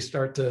in, they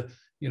start to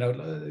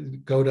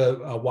go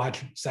to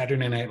watch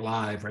Saturday Night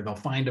Live, or they'll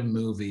find a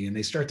movie and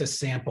they start to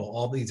sample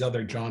all these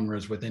other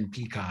genres within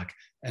Peacock.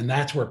 And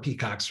that's where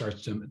Peacock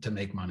starts to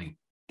make money.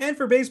 And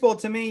for baseball,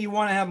 to me, you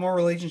want to have more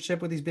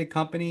relationship with these big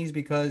companies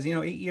because,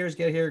 8 years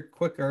get here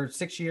quicker,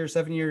 6 years,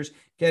 7 years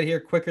get here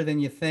quicker than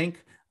you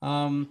think.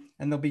 And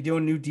they'll be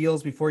doing new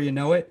deals before you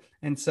know it.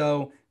 And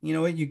so,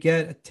 you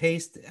get a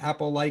taste.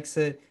 Apple likes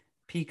it.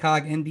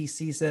 Peacock,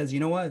 NBC says, you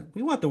know what?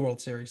 We want the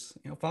World Series.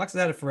 Fox has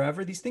had it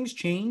forever. These things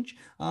change.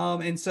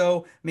 And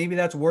so maybe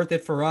that's worth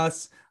it for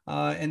us.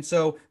 And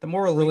so the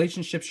more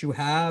relationships you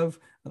have,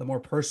 the more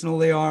personal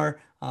they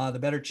are, the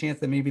better chance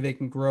that maybe they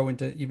can grow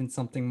into even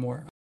something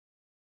more.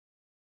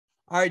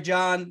 All right,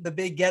 John, the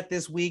big get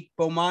this week,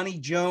 Bomani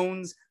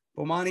Jones.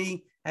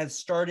 Bomani has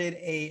started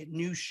a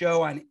new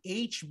show on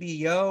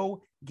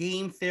HBO,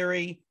 Game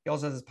Theory. He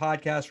also has his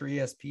podcast for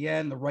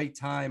ESPN, The Right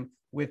Time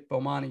with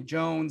Bomani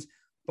Jones.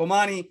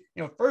 Bomani,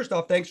 first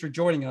off, thanks for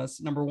joining us,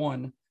 number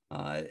one.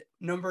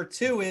 Number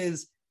two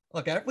is,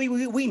 look,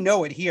 we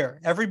know it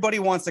here. Everybody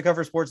wants to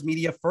cover sports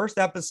media. First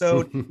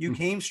episode, you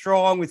came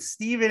strong with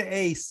Stephen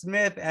A.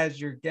 Smith as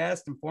your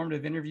guest,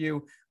 informative interview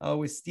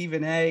with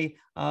Stephen A.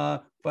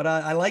 But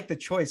I like the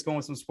choice going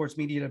with some sports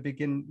media to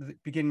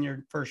begin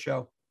your first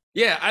show.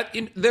 Yeah,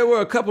 there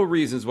were a couple of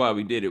reasons why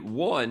we did it.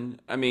 One,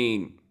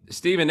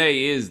 Stephen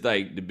A. is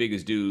like the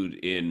biggest dude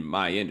in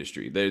my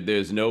industry.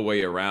 There's no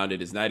way around it.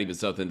 It's not even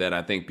something that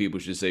I think people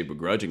should say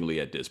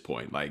begrudgingly at this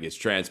point. Like, it's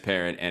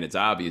transparent and it's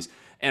obvious.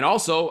 And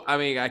also,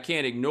 I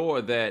can't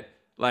ignore that,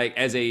 like,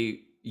 as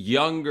a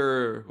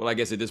younger, well, I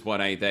guess at this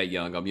point I ain't that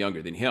young. I'm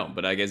younger than him.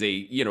 But I guess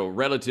a,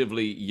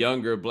 relatively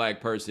younger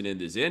Black person in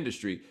this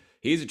industry,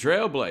 he's a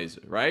trailblazer,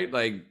 right?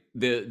 Like,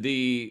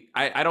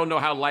 I don't know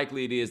how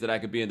likely it is that I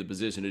could be in the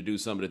position to do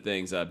some of the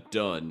things I've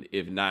done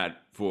if not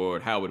for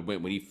how it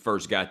went when he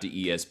first got to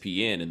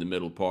ESPN in the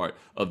middle part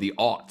of the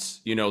aughts,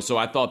 So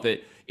I thought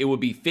that it would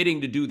be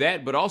fitting to do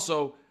that, but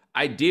also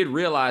I did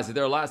realize that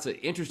there are lots of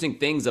interesting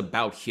things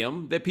about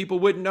him that people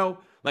wouldn't know.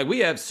 Like, we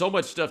have so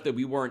much stuff that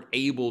we weren't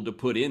able to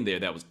put in there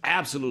that was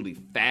absolutely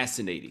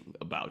fascinating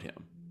about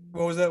him.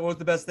 What was that? What was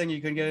the best thing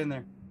you couldn't get in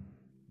there?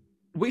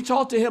 We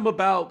talked to him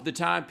about the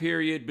time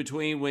period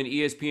between when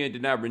ESPN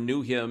did not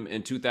renew him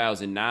in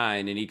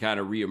 2009 and he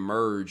kind of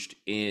reemerged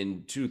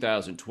in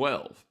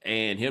 2012,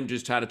 and him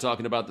just kind of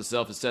talking about the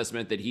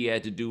self-assessment that he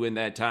had to do in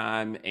that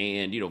time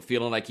and,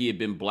 feeling like he had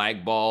been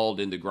blackballed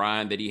in the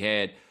grind that he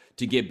had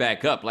to get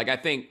back up. Like, I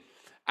think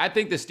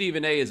that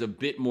Stephen A. is a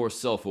bit more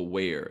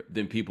self-aware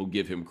than people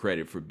give him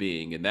credit for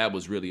being, and that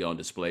was really on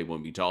display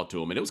when we talked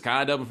to him, and it was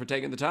kind of him for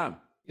taking the time.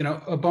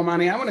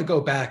 Bomani, I want to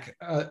go back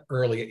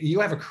early.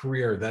 You have a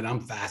career that I'm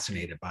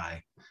fascinated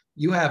by.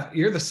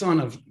 You're the son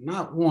of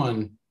not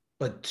one,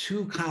 but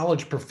two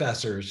college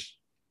professors.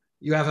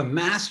 You have a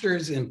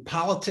master's in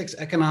politics,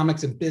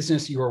 economics, and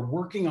business. You are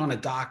working on a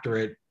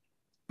doctorate,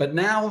 but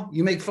now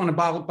you make fun of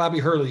Bobby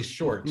Hurley's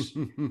shorts.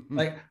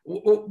 Like,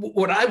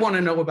 what I want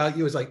to know about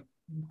you is, like,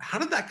 how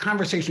did that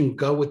conversation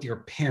go with your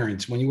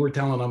parents when you were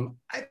telling them,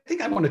 I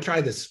think I want to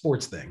try this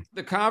sports thing?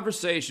 The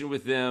conversation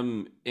with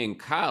them in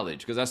college,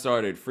 because I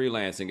started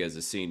freelancing as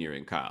a senior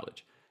in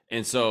college.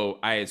 And so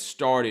I had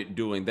started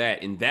doing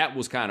that. And that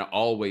was kind of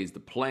always the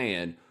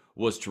plan,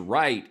 was to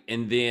write.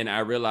 And then I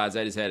realized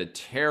I just had a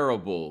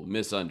terrible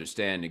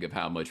misunderstanding of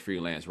how much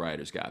freelance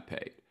writers got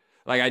paid.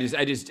 Like, I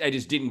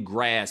just didn't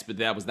grasp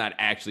that was not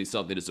actually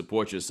something to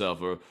support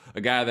yourself. Or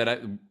a guy that I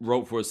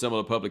wrote for a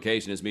similar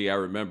publication as me, I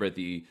remember at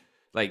the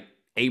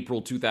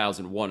April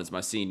 2001 is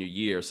my senior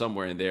year,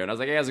 somewhere in there. And I was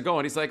like, hey, how's it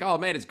going? He's like, oh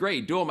man, it's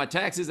great. Doing my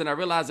taxes. And I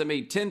realized I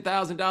made $10,000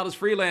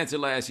 freelancing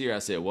last year. I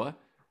said, what?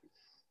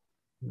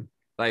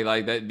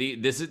 Like that.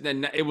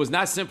 It was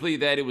not simply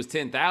that it was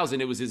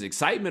 10,000. It was his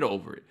excitement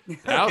over it.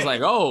 And I was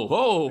like,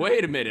 oh,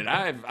 wait a minute.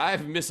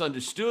 I've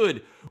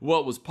misunderstood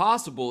what was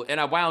possible. And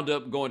I wound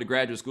up going to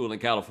graduate school in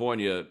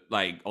California,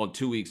 like on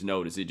 2 weeks'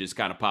 notice. It just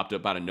kind of popped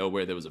up out of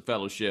nowhere. There was a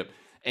fellowship,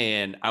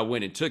 and I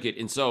went and took it.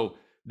 And so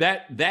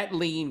that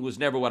lean was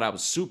never what I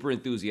was super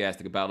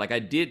enthusiastic about. Like I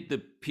did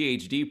the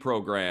PhD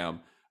program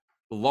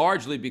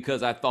largely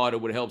because I thought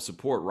it would help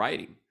support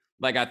writing.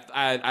 Like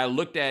I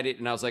looked at it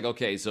and I was like,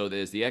 okay, so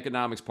there's the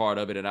economics part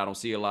of it, and I don't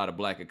see a lot of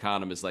Black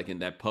economists like in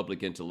that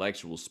public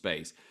intellectual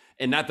space.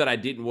 And not that I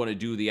didn't want to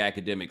do the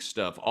academic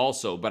stuff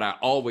also, but I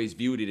always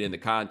viewed it in the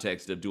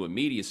context of doing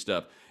media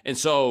stuff. And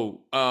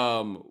so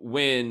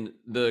when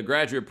the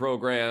graduate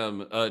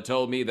program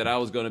told me that I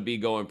was going to be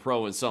going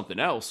pro in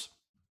something else,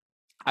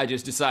 I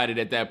just decided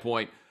at that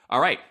point, all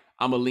right,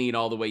 I'm going to lean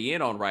all the way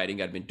in on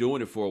writing. I'd been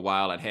doing it for a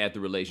while. I'd had the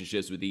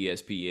relationships with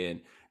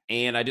ESPN.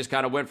 And I just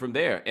kind of went from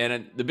there.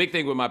 And the big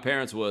thing with my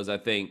parents was, I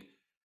think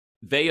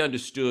they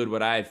understood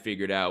what I had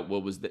figured out,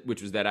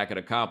 which was that I could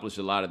accomplish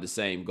a lot of the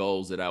same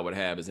goals that I would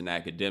have as an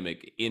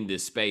academic in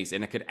this space.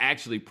 And I could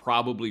actually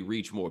probably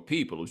reach more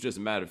people. It was just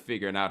a matter of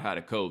figuring out how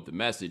to code the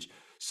message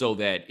so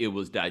that it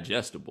was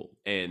digestible.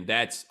 And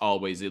that's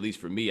always, at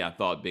least for me, I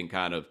thought been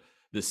kind of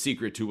the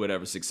secret to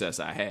whatever success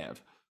I have.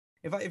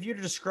 If you were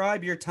to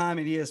describe your time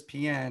at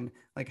ESPN,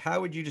 like how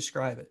would you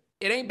describe it?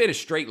 It ain't been a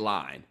straight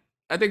line.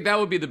 I think that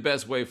would be the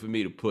best way for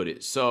me to put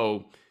it.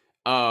 So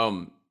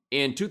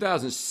in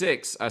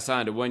 2006, I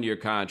signed a one-year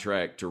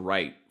contract to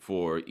write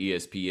for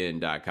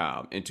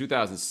ESPN.com. In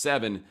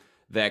 2007,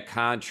 that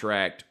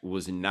contract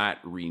was not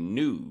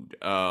renewed.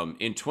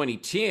 In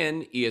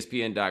 2010,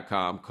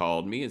 ESPN.com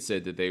called me and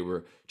said that they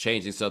were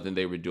changing something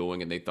they were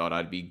doing and they thought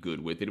I'd be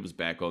good with it. It was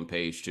back on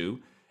page 2.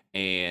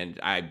 And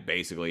I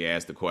basically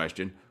asked the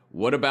question,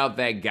 what about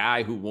that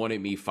guy who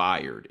wanted me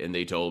fired? And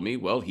they told me,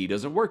 well, he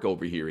doesn't work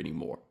over here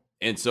anymore.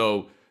 And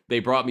so they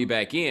brought me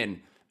back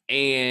in.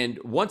 And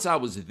once I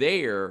was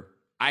there,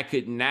 I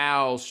could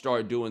now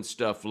start doing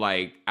stuff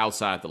like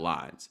Outside the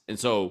Lines. And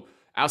so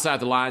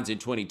Outside the Lines in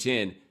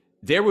 2010,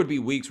 there would be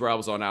weeks where I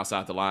was on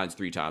Outside the Lines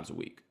 3 times a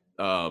week.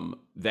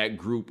 That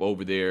group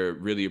over there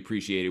really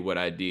appreciated what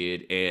I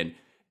did. And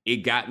it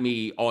got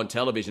me on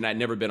television. I'd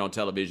never been on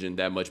television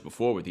that much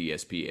before with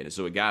ESPN. And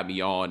so it got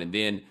me on. And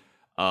then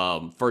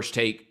First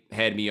Take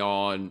had me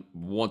on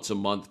once a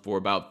month for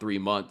about 3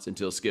 months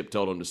until Skip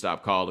told him to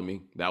stop calling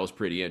me. That was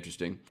pretty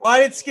interesting. Why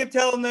did Skip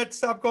tell him to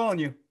stop calling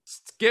you?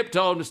 Skip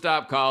told him to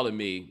stop calling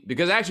me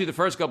because actually the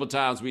first couple of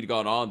times we'd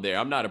gone on there,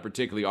 I'm not a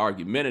particularly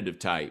argumentative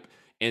type.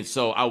 And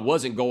so I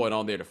wasn't going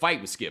on there to fight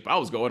with Skip. I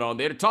was going on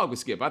there to talk with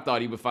Skip. I thought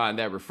he would find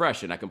that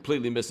refreshing. I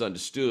completely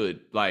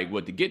misunderstood like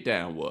what the get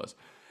down was.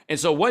 And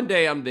so one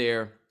day I'm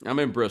there, I'm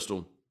in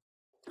Bristol,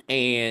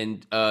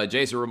 and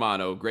Jason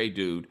Romano, great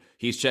dude,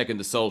 he's checking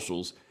the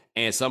socials,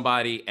 and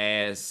somebody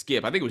asked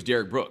Skip, I think it was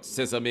Derek Brooks,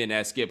 since I'm in,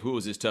 asked Skip, who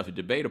was his toughest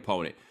debate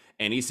opponent?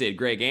 And he said,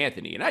 Greg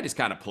Anthony. And I just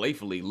kind of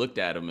playfully looked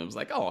at him and was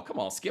like, oh, come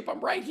on, Skip,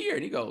 I'm right here.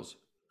 And he goes,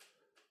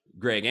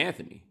 Greg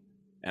Anthony.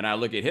 And I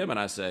look at him and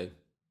I say,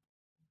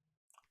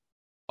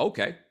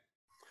 okay.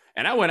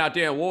 And I went out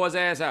there and wore his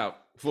ass out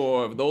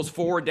for those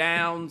 4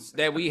 downs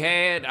that we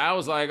had. I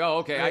was like, oh,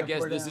 okay, I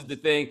guess this is the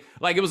thing.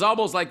 Like, it was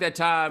almost like that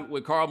time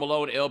when Karl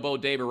Malone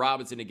elbowed David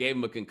Robinson and gave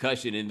him a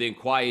concussion, and then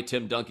quiet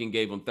Tim Duncan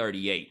gave him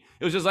 38.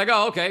 It was just like,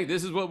 oh, okay,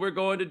 this is what we're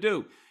going to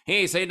do. He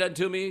ain't say nothing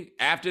to me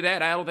after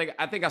that.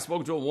 I think I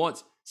spoke to him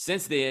once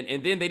since then,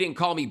 and then they didn't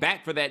call me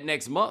back for that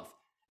next month.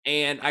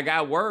 And I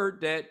got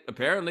word that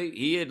apparently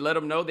he had let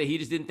him know that he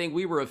just didn't think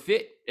we were a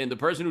fit. And the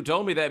person who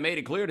told me that made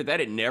it clear that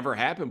had never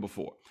happened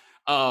before.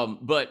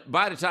 But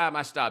by the time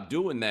I stopped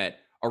doing that,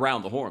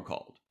 Around the Horn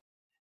called.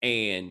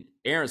 And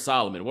Aaron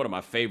Solomon, one of my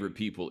favorite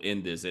people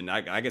in this, and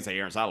I can say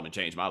Aaron Solomon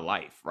changed my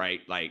life, right?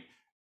 Like,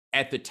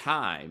 at the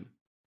time,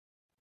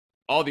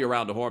 all the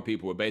Around the Horn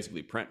people were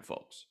basically print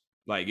folks.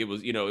 Like, it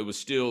was, it was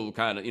still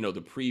kind of,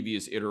 the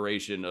previous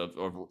iteration of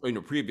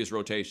previous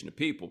rotation of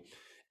people.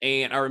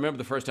 And I remember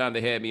the first time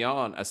they had me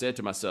on, I said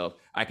to myself,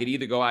 I could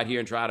either go out here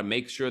and try to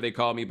make sure they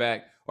call me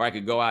back, or I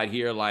could go out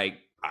here like,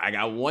 I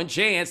got one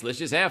chance, let's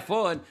just have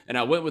fun. And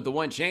I went with the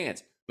one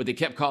chance, but they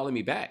kept calling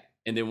me back.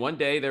 And then one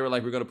day they were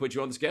like, we're going to put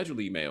you on the schedule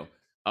email.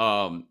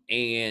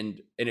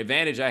 And an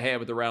advantage I had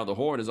with Around the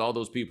Horn is all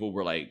those people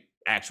were like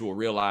actual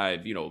real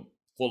live,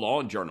 full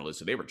on journalists.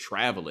 So they were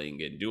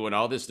traveling and doing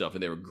all this stuff,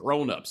 and they were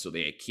grown ups. So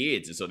they had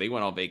kids. And so they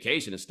went on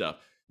vacation and stuff.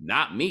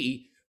 Not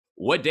me.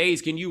 What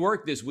days can you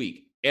work this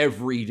week?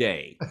 Every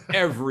day.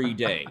 I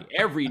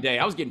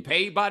was getting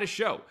paid by the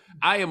show.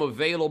 I am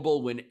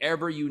available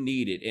whenever you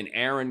need it. And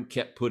Aaron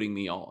kept putting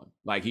me on.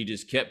 Like, he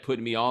just kept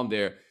putting me on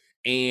there.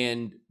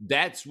 And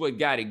that's what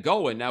got it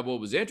going. Now, what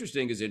was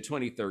interesting is in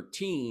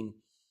 2013,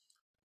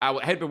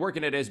 I had been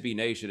working at SB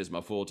Nation as my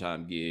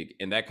full-time gig,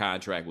 and that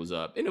contract was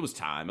up. And it was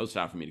time. It was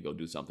time for me to go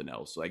do something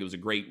else. Like, it was a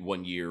great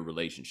 1-year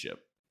relationship.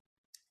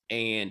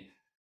 And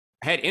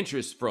had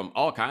interest from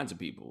all kinds of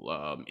people.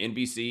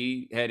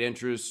 NBC had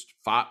interest.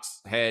 Fox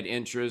had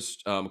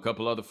interest. A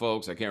couple other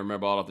folks, I can't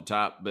remember all off the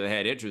top, but they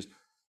had interest.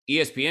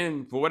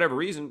 ESPN, for whatever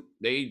reason,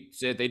 they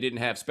said they didn't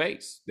have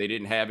space. They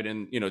didn't have it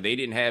in, they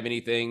didn't have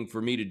anything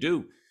for me to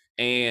do.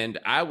 And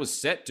I was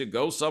set to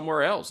go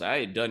somewhere else. I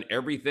had done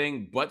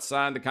everything but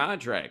sign the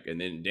contract. And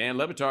then Dan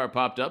Le Batard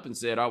popped up and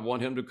said, I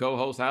want him to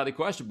co-host Highly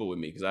Questionable with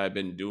me because I had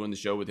been doing the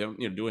show with him,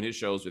 doing his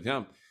shows with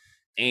him.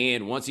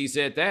 And once he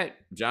said that,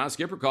 John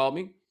Skipper called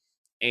me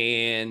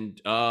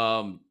and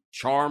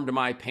charmed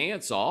my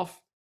pants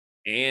off.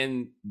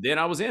 And then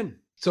I was in.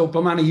 So,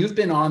 Bomani, you've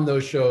been on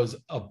those shows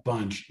a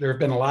bunch. There have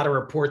been a lot of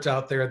reports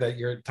out there that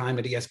your time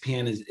at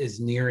ESPN is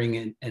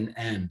nearing an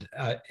end.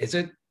 Is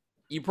it?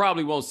 You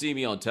probably won't see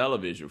me on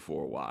television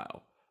for a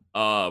while.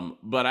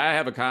 But I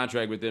have a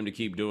contract with them to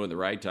keep doing the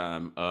Right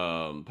Time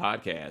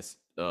podcast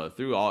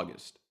through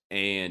August.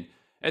 And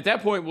at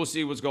that point, we'll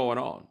see what's going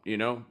on,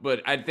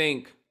 But I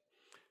think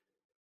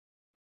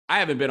I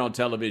haven't been on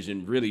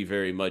television really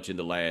very much in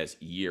the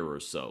last year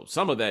or so.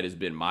 Some of that has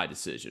been my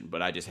decision,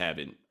 but I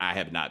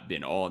have not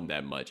been on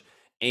that much.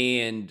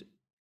 And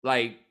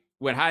like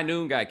when High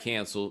Noon got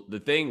canceled, the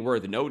thing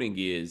worth noting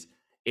is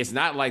it's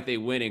not like they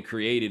went and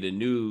created a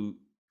new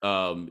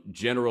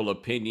general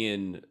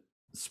opinion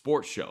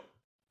sports show.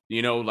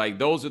 Like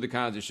those are the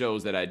kinds of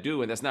shows that I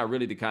do. And that's not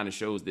really the kind of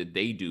shows that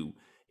they do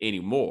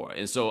anymore.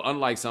 And so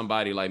unlike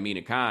somebody like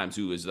Mina Kimes,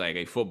 who is like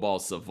a football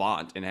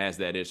savant and has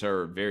that as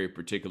her very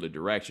particular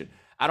direction,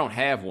 I don't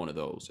have one of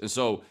those. And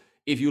so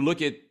if you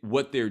look at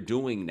what they're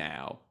doing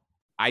now,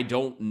 I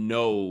don't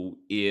know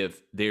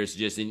if there's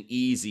just an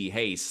easy,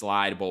 hey,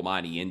 slide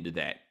Bomani into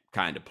that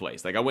kind of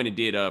place. Like I went and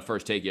did a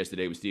First Take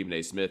yesterday with Stephen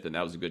A. Smith, and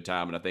that was a good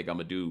time. And I think I'm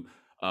going to do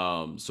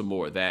some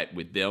more of that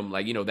with them.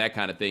 Like, that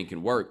kind of thing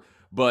can work.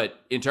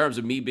 But in terms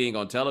of me being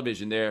on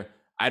television there,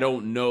 I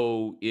don't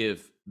know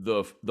if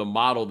the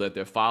model that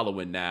they're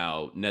following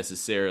now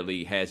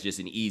necessarily has just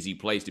an easy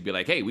place to be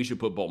like, hey, we should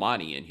put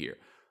Bomani in here.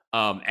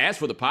 As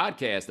for the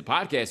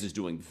podcast is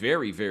doing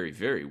very, very,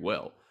 very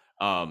well.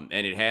 And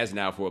it has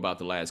now for about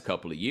the last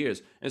couple of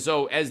years. And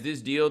so as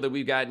this deal that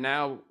we've got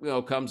now,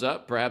 comes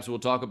up, perhaps we'll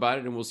talk about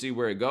it and we'll see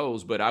where it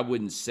goes. But I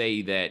wouldn't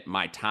say that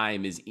my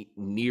time is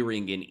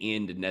nearing an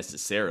end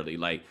necessarily.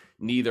 Like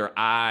neither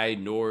I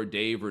nor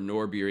Dave or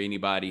Norby or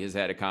anybody has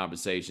had a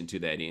conversation to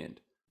that end.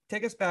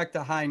 Take us back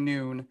to High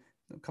Noon.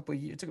 A couple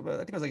of years, I think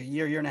it was like a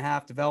year and a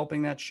half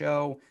developing that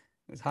show.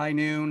 It was High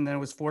Noon, then it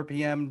was 4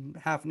 p.m.,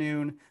 half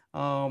noon.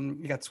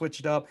 You got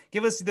switched up.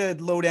 Give us the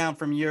lowdown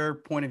from your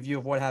point of view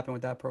of what happened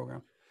with that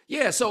program.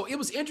 Yeah, so it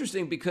was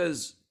interesting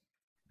because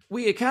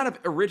we had kind of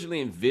originally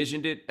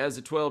envisioned it as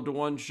a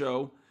 12-1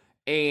 show.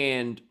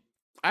 And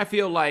I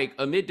feel like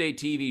a midday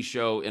TV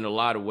show in a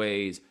lot of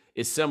ways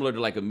is similar to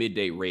like a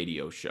midday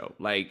radio show.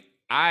 Like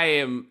I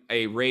am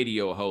a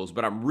radio host,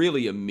 but I'm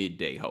really a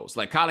midday host.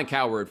 Like Colin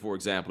Cowherd, for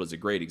example, is a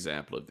great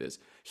example of this.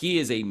 He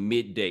is a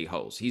midday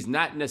host. He's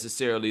not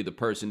necessarily the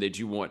person that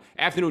you want.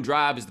 Afternoon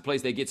Drive is the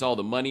place that gets all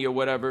the money or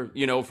whatever,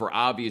 for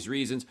obvious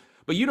reasons.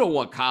 But you don't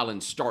want Colin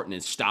starting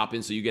and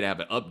stopping so you get to have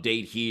an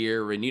update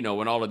here and, and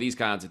all of these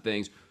kinds of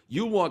things.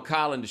 You want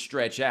Colin to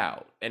stretch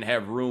out and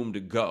have room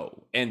to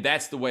go. And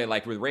that's the way,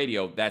 like with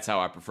radio, that's how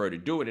I prefer to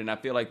do it. And I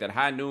feel like that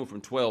High Noon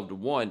from 12 to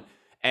 1,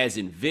 as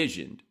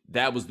envisioned,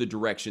 that was the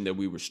direction that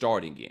we were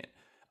starting in.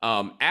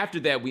 After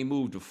that, we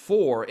moved to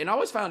 4. And I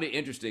always found it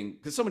interesting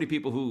because so many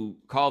people who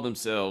call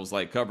themselves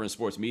like covering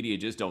sports media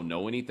just don't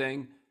know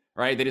anything,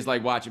 right? They just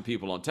like watching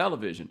people on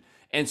television.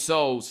 And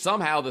so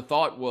somehow the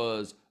thought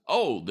was,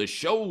 oh, the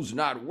show's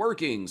not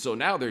working. So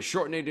now they're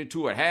shortening it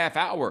to a half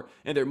hour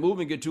and they're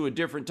moving it to a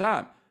different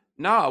time.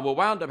 Nah, what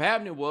wound up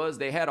happening was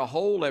they had a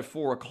hole at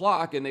 4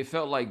 o'clock and they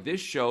felt like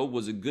this show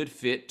was a good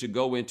fit to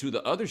go into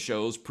the other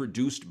shows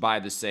produced by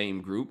the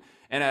same group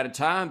and at a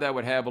time that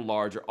would have a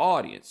larger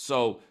audience.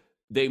 So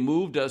they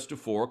moved us to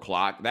 4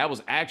 o'clock. That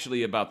was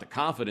actually about the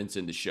confidence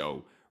in the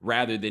show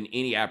rather than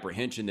any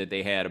apprehension that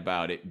they had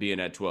about it being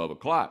at 12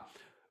 o'clock.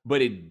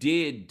 But it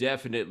did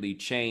definitely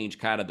change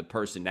kind of the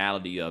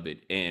personality of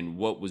it and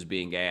what was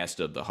being asked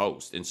of the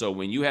host. And so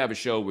when you have a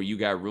show where you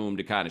got room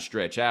to kind of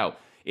stretch out,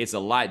 it's a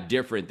lot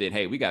different than,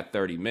 hey, we got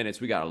 30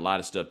 minutes. We got a lot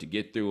of stuff to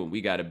get through and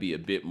we got to be a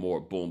bit more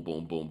boom,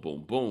 boom, boom,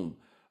 boom, boom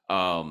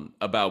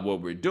about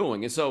what we're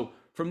doing. And so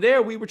from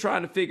there, we were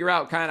trying to figure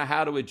out kind of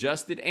how to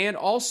adjust it and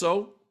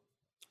also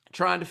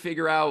trying to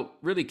figure out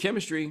really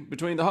chemistry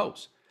between the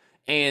hosts.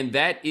 And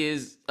that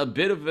is a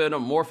bit of an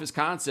amorphous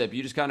concept.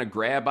 You just kind of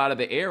grab out of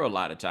the air a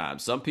lot of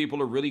times. Some people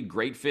are really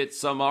great fits,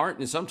 some aren't.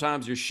 And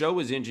sometimes your show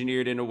is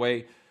engineered in a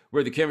way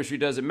where the chemistry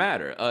doesn't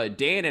matter.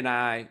 Dan and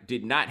I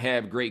did not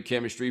have great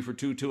chemistry for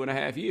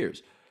 2.5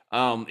 years.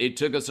 It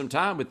took us some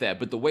time with that.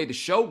 But the way the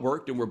show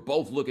worked and we're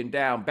both looking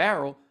down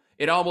barrel,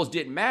 it almost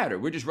didn't matter.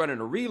 We're just running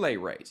a relay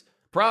race.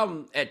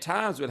 Problem at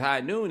times with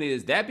High Noon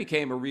is that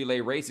became a relay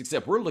race,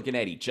 except we're looking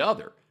at each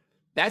other.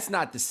 That's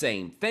not the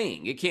same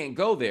thing. It can't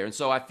go there. And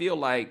so I feel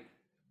like,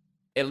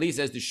 at least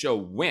as the show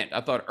went,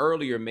 I thought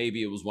earlier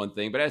maybe it was one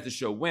thing, but as the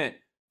show went,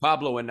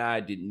 Pablo and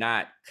I did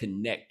not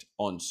connect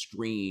on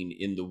screen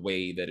in the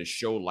way that a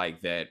show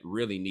like that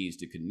really needs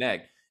to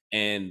connect.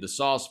 And the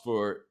sauce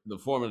for the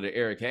formula that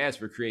Eric has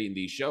for creating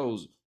these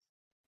shows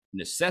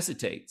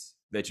necessitates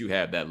that you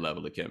have that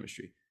level of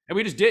chemistry. And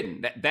we just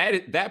didn't.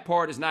 That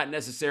part is not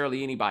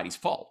necessarily anybody's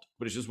fault,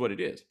 but it's just what it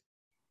is.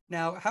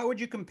 Now, how would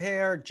you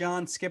compare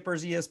John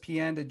Skipper's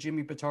ESPN to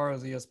Jimmy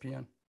Pitaro's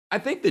ESPN? I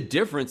think the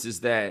difference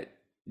is that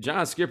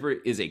John Skipper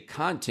is a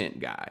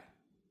content guy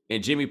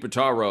and Jimmy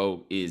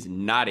Pitaro is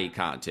not a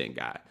content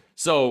guy.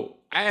 So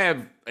I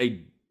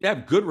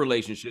have good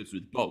relationships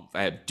with both.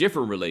 I have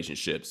different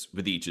relationships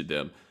with each of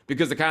them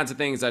because the kinds of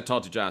things I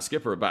talk to John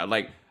Skipper about,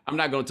 like I'm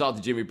not going to talk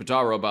to Jimmy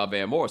Pitaro about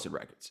Van Morrison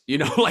records,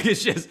 like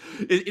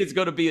it's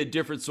going to be a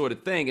different sort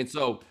of thing. And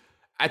so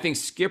I think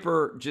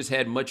Skipper just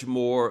had much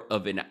more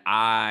of an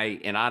eye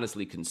and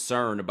honestly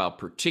concern about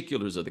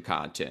particulars of the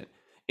content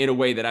in a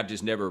way that I've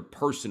just never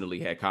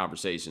personally had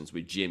conversations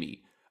with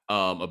Jimmy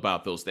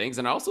about those things.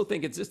 And I also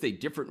think it's just a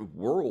different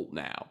world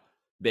now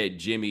that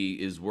Jimmy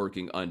is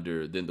working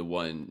under than the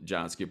one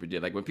John Skipper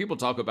did. Like when people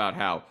talk about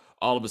how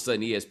all of a sudden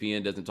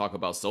ESPN doesn't talk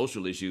about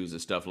social issues and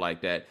stuff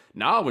like that.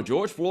 Now, when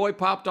George Floyd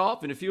popped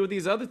off and a few of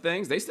these other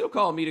things, they still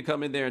call me to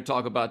come in there and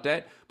talk about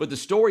that. But the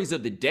stories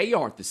of the day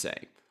aren't the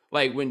same.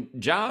 Like when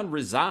John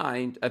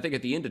resigned, I think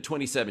at the end of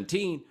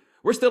 2017,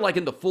 we're still like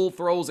in the full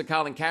throes of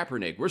Colin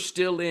Kaepernick. We're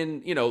still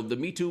in, the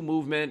Me Too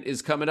movement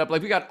is coming up.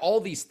 Like we got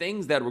all these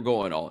things that were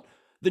going on.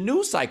 The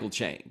news cycle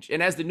changed.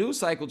 And as the news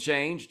cycle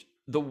changed,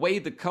 the way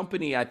the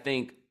company, I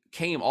think,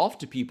 came off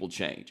to people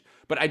changed.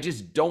 But I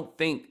just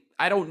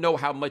I don't know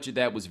how much of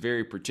that was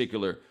very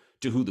particular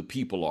to who the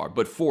people are.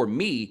 But for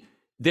me,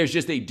 there's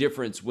just a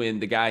difference when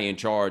the guy in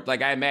charge,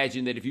 like I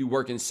imagine that if you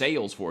work in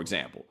sales, for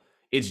example,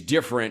 it's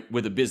different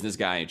with a business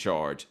guy in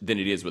charge than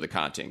it is with a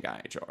content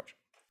guy in charge.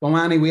 Well,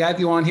 Lonnie, we have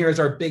you on here as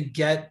our big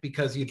get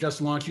because you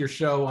just launched your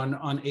show on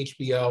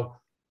HBO.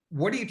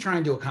 What are you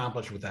trying to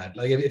accomplish with that?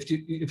 Like if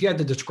you had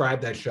to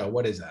describe that show,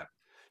 what is that?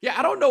 Yeah,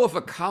 I don't know if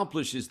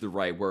accomplish is the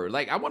right word.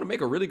 Like I want to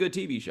make a really good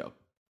TV show.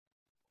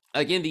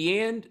 Like in the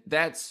end,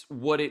 that's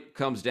what it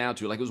comes down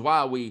to. Like it was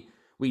while we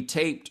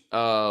taped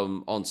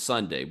on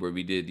Sunday where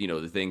we did,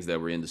 the things that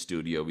were in the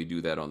studio. We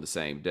do that on the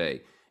same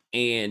day.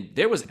 And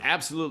there was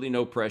absolutely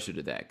no pressure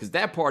to that because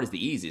that part is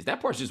the easiest.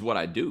 That part's just what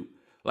I do.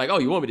 Like, oh,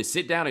 you want me to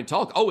sit down and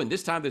talk? Oh, and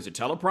this time there's a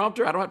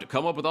teleprompter. I don't have to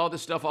come up with all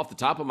this stuff off the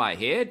top of my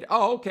head.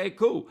 Oh, okay,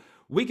 cool.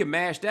 We can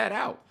mash that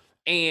out.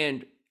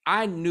 And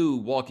I knew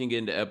walking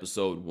into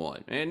episode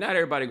 1, and not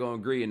everybody going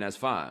to agree, and that's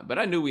fine, but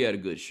I knew we had a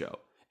good show.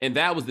 And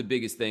that was the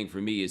biggest thing for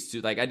me is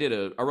to, like, I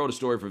wrote a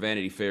story for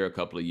Vanity Fair a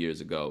couple of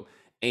years ago,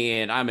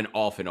 and I'm an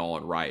off and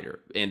on writer.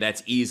 And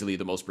that's easily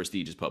the most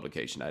prestigious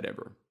publication I'd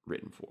ever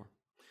written for.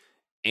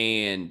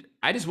 And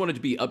I just wanted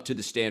to be up to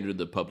the standard of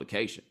the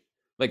publication.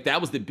 Like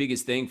that was the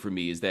biggest thing for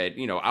me is that,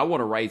 I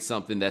want to write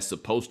something that's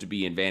supposed to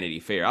be in Vanity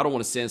Fair. I don't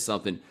want to send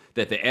something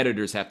that the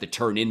editors have to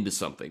turn into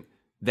something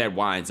that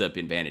winds up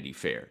in Vanity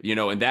Fair,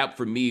 and that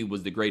for me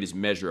was the greatest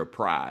measure of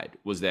pride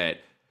was that,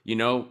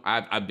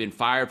 I've been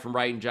fired from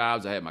writing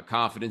jobs. I had my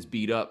confidence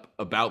beat up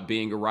about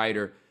being a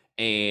writer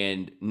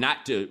and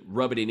not to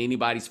rub it in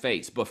anybody's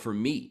face. But for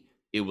me,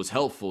 it was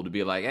helpful to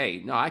be like,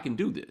 hey, no, I can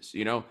do this,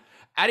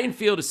 I didn't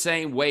feel the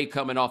same way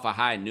coming off a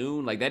high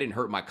noon. Like that didn't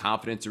hurt my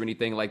confidence or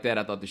anything like that.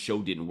 I thought the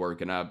show didn't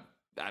work. And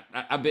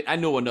I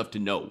know enough to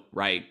know,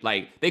 right?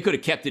 Like they could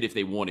have kept it if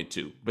they wanted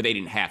to, but they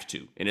didn't have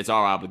to. And it's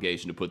our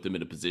obligation to put them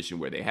in a position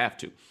where they have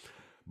to.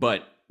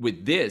 But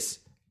with this,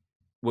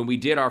 when we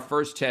did our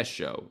first test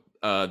show,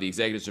 the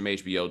executives from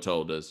HBO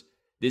told us,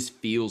 this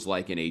feels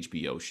like an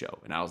HBO show.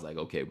 And I was like,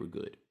 okay, we're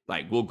good.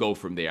 Like we'll go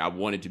from there. I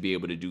wanted to be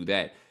able to do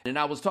that. And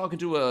I was talking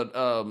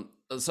to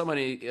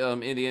somebody in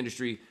the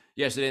industry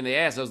yesterday, and they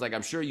asked, I was like,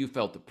 I'm sure you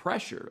felt the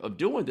pressure of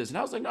doing this. And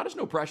I was like, no, there's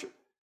no pressure.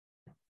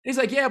 He's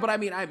like, yeah, but I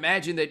mean, I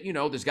imagine that,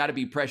 there's got to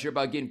be pressure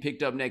about getting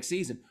picked up next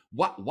season.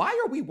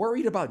 Why are we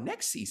worried about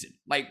next season?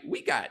 Like,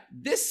 we got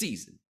this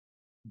season.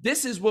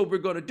 This is what we're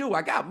going to do.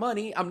 I got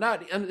money. I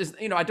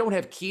don't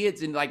have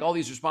kids and like all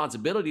these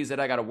responsibilities that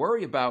I got to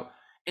worry about.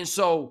 And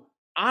so,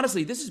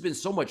 honestly, this has been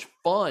so much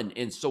fun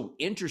and so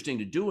interesting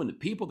to do. And the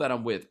people that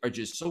I'm with are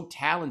just so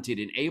talented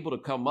and able to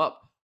come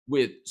up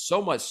with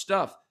so much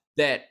stuff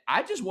that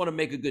I just want to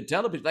make a good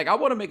television. Like I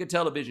want to make a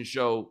television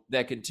show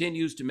that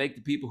continues to make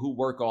the people who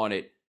work on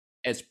it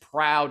as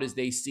proud as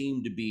they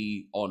seem to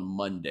be on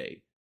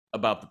Monday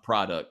about the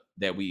product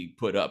that we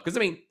put up. Because I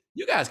mean,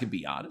 you guys can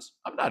be honest.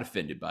 I'm not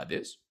offended by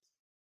this.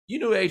 You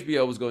knew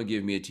HBO was going to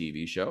give me a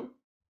TV show.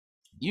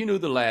 You knew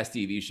the last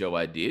TV show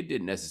I did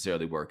didn't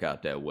necessarily work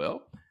out that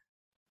well.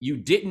 You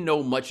didn't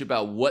know much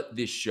about what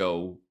this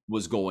show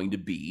was going to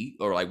be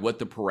or like what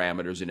the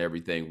parameters and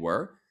everything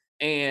were.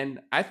 And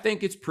I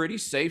think it's pretty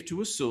safe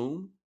to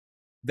assume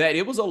that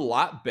it was a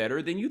lot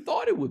better than you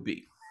thought it would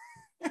be.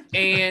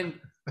 And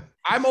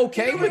I'm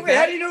okay with that.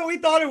 How do you know what we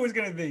thought it was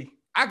going to be?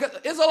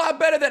 It's a lot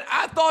better than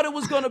I thought it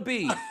was going to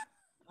be.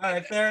 All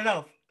right, fair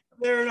enough.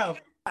 Fair enough.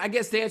 I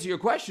guess to answer your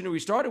question, we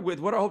started with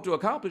what I hope to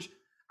accomplish.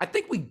 I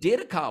think we did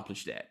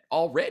accomplish that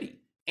already.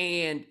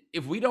 And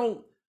if we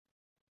don't,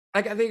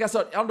 like I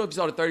don't know if you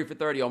saw the 30 for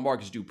 30 on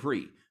Marcus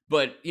Dupree,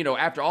 but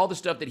after all the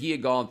stuff that he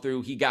had gone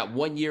through, he got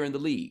 1 year in the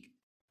league.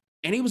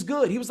 And he was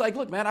good. He was like,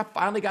 look, man, I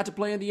finally got to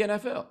play in the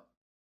NFL.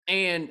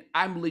 And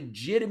I'm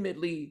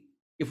legitimately,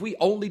 if we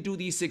only do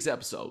these 6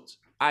 episodes,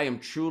 I am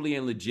truly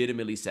and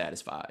legitimately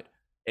satisfied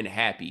and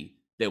happy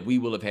that we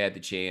will have had the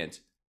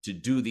chance to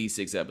do these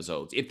 6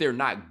 episodes. If they're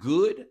not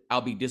good,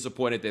 I'll be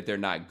disappointed that they're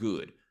not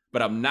good,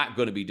 but I'm not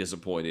going to be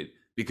disappointed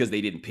because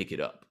they didn't pick it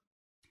up.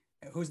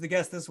 Who's the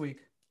guest this week?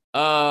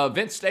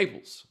 Vince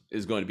Staples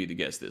is going to be the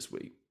guest this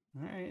week.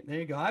 All right, there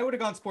you go. I would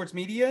have gone sports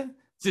media.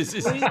 That's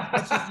just me.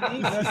 That's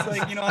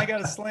like, I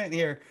got a slant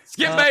here.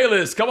 Skip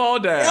Bayless, come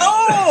on down.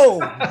 Oh,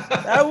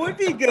 that would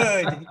be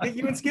good. Get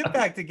you and Skip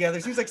back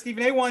together. Seems like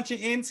Stephen A wants you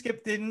in.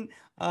 Skip didn't.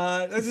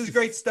 This is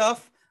great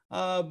stuff.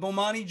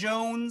 Bomani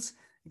Jones.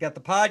 You got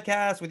the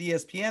podcast with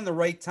ESPN, The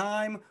Right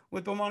Time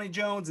with Bomani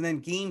Jones, and then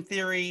Game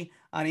Theory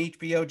on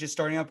HBO just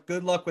starting up.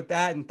 Good luck with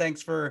that, and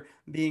thanks for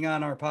being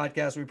on our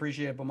podcast. We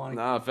appreciate it, Bomani.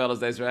 Nah, fellas,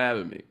 thanks for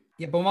having me.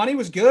 Yeah, Bomani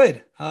was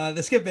good.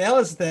 The Skip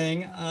Bayless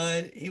thing,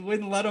 he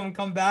wouldn't let him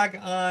come back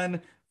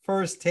on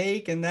First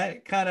Take, and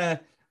that kind of,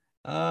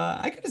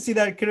 I could see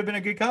that it could have been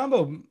a good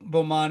combo,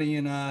 Bomani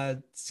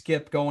and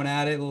Skip going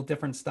at it, a little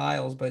different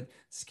styles, but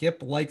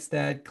Skip likes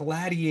that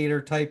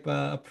gladiator type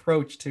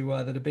approach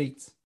to the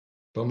debates.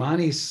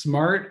 Bomani's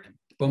smart.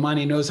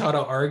 Bomani knows how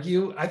to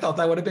argue. I thought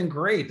that would have been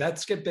great. That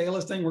Skip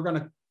Bayless thing, we're going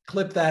to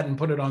clip that and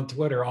put it on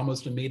Twitter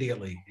almost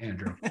immediately,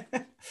 Andrew.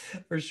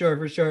 For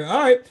sure. All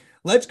right,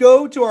 let's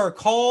go to our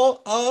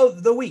call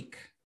of the week.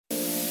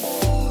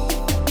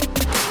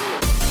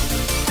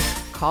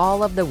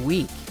 Call of the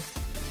week.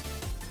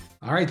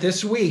 All right,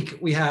 this week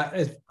we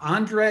have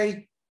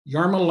Andrei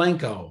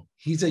Yarmolenko.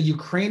 He's a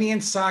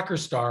Ukrainian soccer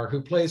star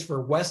who plays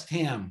for West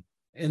Ham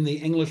in the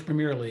English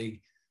Premier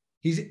League.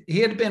 He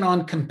had been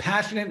on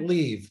compassionate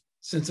leave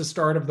since the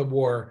start of the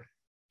war.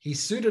 He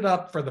suited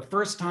up for the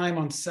first time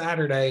on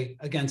Saturday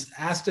against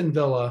Aston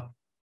Villa,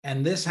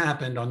 and this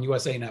happened on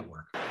USA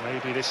Network.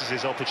 Maybe this is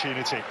his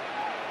opportunity.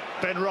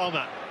 Ben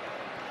Rama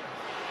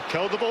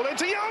curled the ball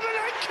into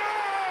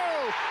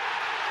Yarmolenko!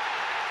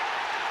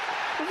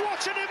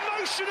 What an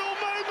emotional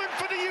moment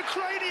for the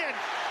Ukrainian!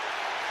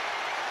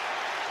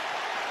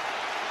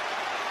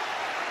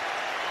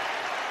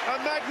 A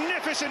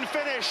magnificent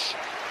finish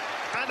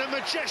and a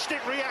majestic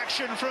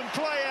reaction from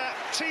player,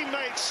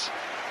 teammates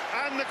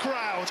and the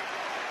crowd.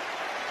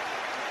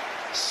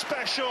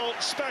 Special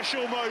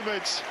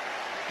moment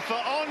for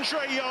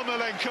Andrei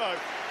Yarmolenko.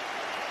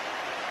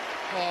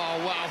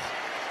 Oh, wow.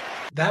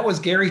 That was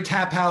Gary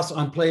Taphouse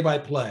on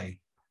play-by-play.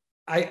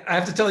 I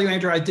have to tell you,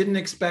 Andrew, I didn't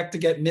expect to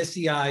get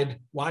misty-eyed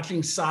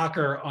watching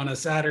soccer on a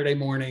Saturday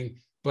morning,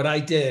 but I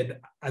did.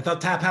 I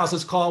thought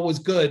Taphouse's call was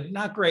good.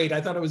 Not great.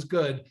 I thought it was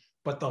good,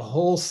 but the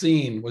whole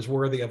scene was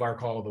worthy of our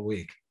call of the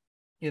week.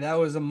 Yeah, that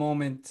was a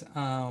moment,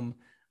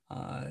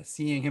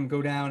 seeing him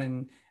go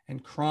down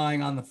and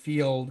crying on the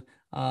field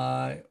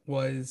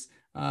was,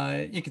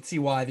 you could see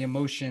why, the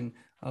emotion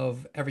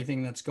of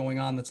everything that's going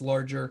on that's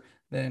larger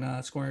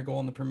than scoring a goal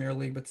in the Premier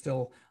League, but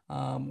still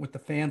with the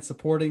fans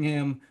supporting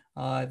him,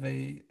 that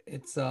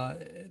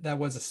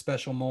was a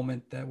special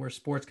moment that where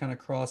sports kind of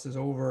crosses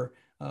over.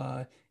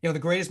 The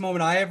greatest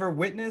moment I ever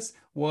witnessed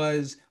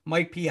was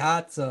Mike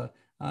Piazza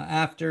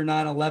after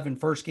 9/11,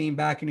 first game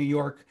back in New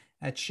York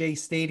at Shea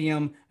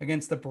Stadium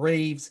against the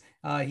Braves.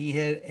 He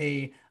hit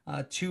a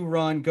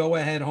 2-run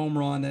go-ahead home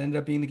run that ended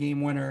up being the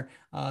game winner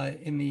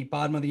in the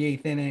bottom of the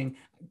 8th inning.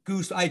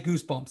 I had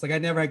goosebumps. Like I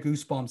never had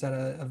goosebumps at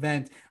an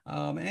event.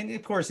 And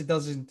of course, it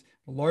doesn't.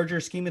 The larger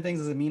scheme of things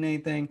doesn't mean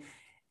anything.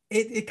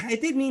 It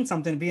did mean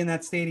something to be in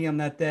that stadium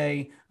that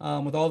day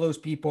with all those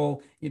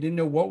people. You didn't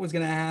know what was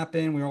going to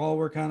happen. We all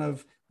were kind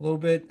of a little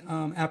bit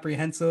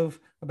apprehensive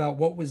about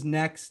what was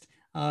next.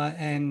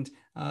 And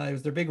it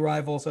was their big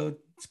rival. So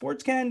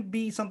sports can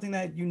be something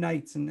that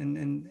unites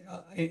and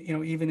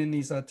even in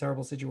these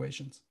terrible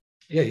situations.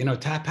 Yeah,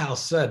 Taphouse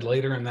said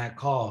later in that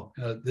call,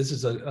 this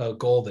is a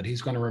goal that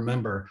he's going to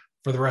remember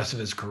for the rest of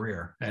his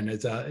career. And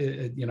it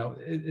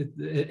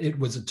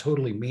was a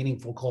totally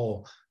meaningful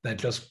goal that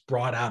just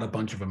brought out a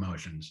bunch of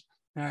emotions.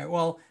 All right,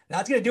 well,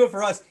 that's going to do it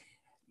for us.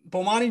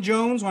 Bomani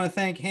Jones, want to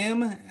thank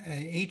him.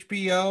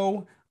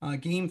 HBO,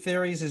 Game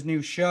Theory is his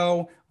new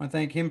show. I want to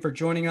thank him for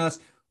joining us.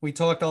 We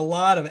talked a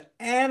lot of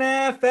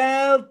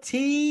NFL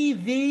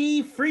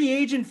TV, free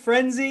agent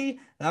frenzy.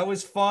 That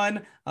was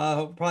fun.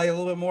 Probably a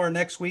little bit more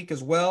next week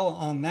as well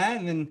on that.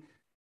 And then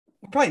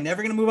we're probably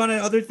never going to move on to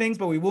other things,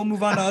 but we will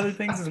move on to other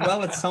things as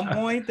well at some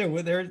point.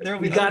 We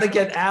got to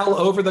get Al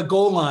over the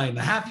goal line.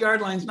 The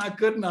half-yard line's not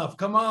good enough.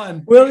 Come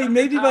on. Willie,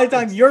 maybe by the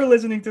time you're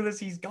listening to this,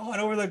 he's gone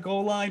over the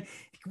goal line.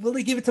 Will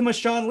they give it to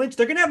Marshawn Lynch?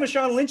 They're going to have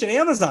Marshawn Lynch at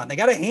Amazon. They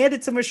got to hand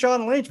it to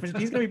Marshawn Lynch. He's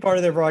going to be part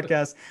of their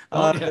broadcast.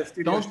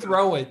 Don't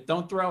throw it.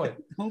 Don't throw it.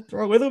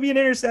 It'll be an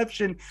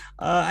interception.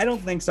 I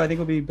don't think so. I think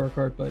it'll be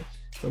Burkhardt, but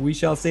we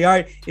shall see. All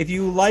right. If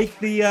you like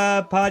the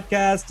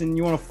podcast and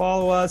you want to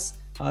follow us,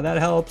 that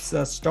helps.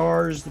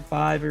 Stars,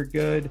 5 are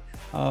good.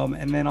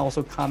 And then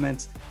also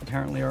comments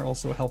apparently are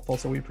also helpful.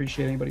 So we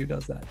appreciate anybody who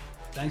does that.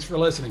 Thanks for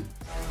listening.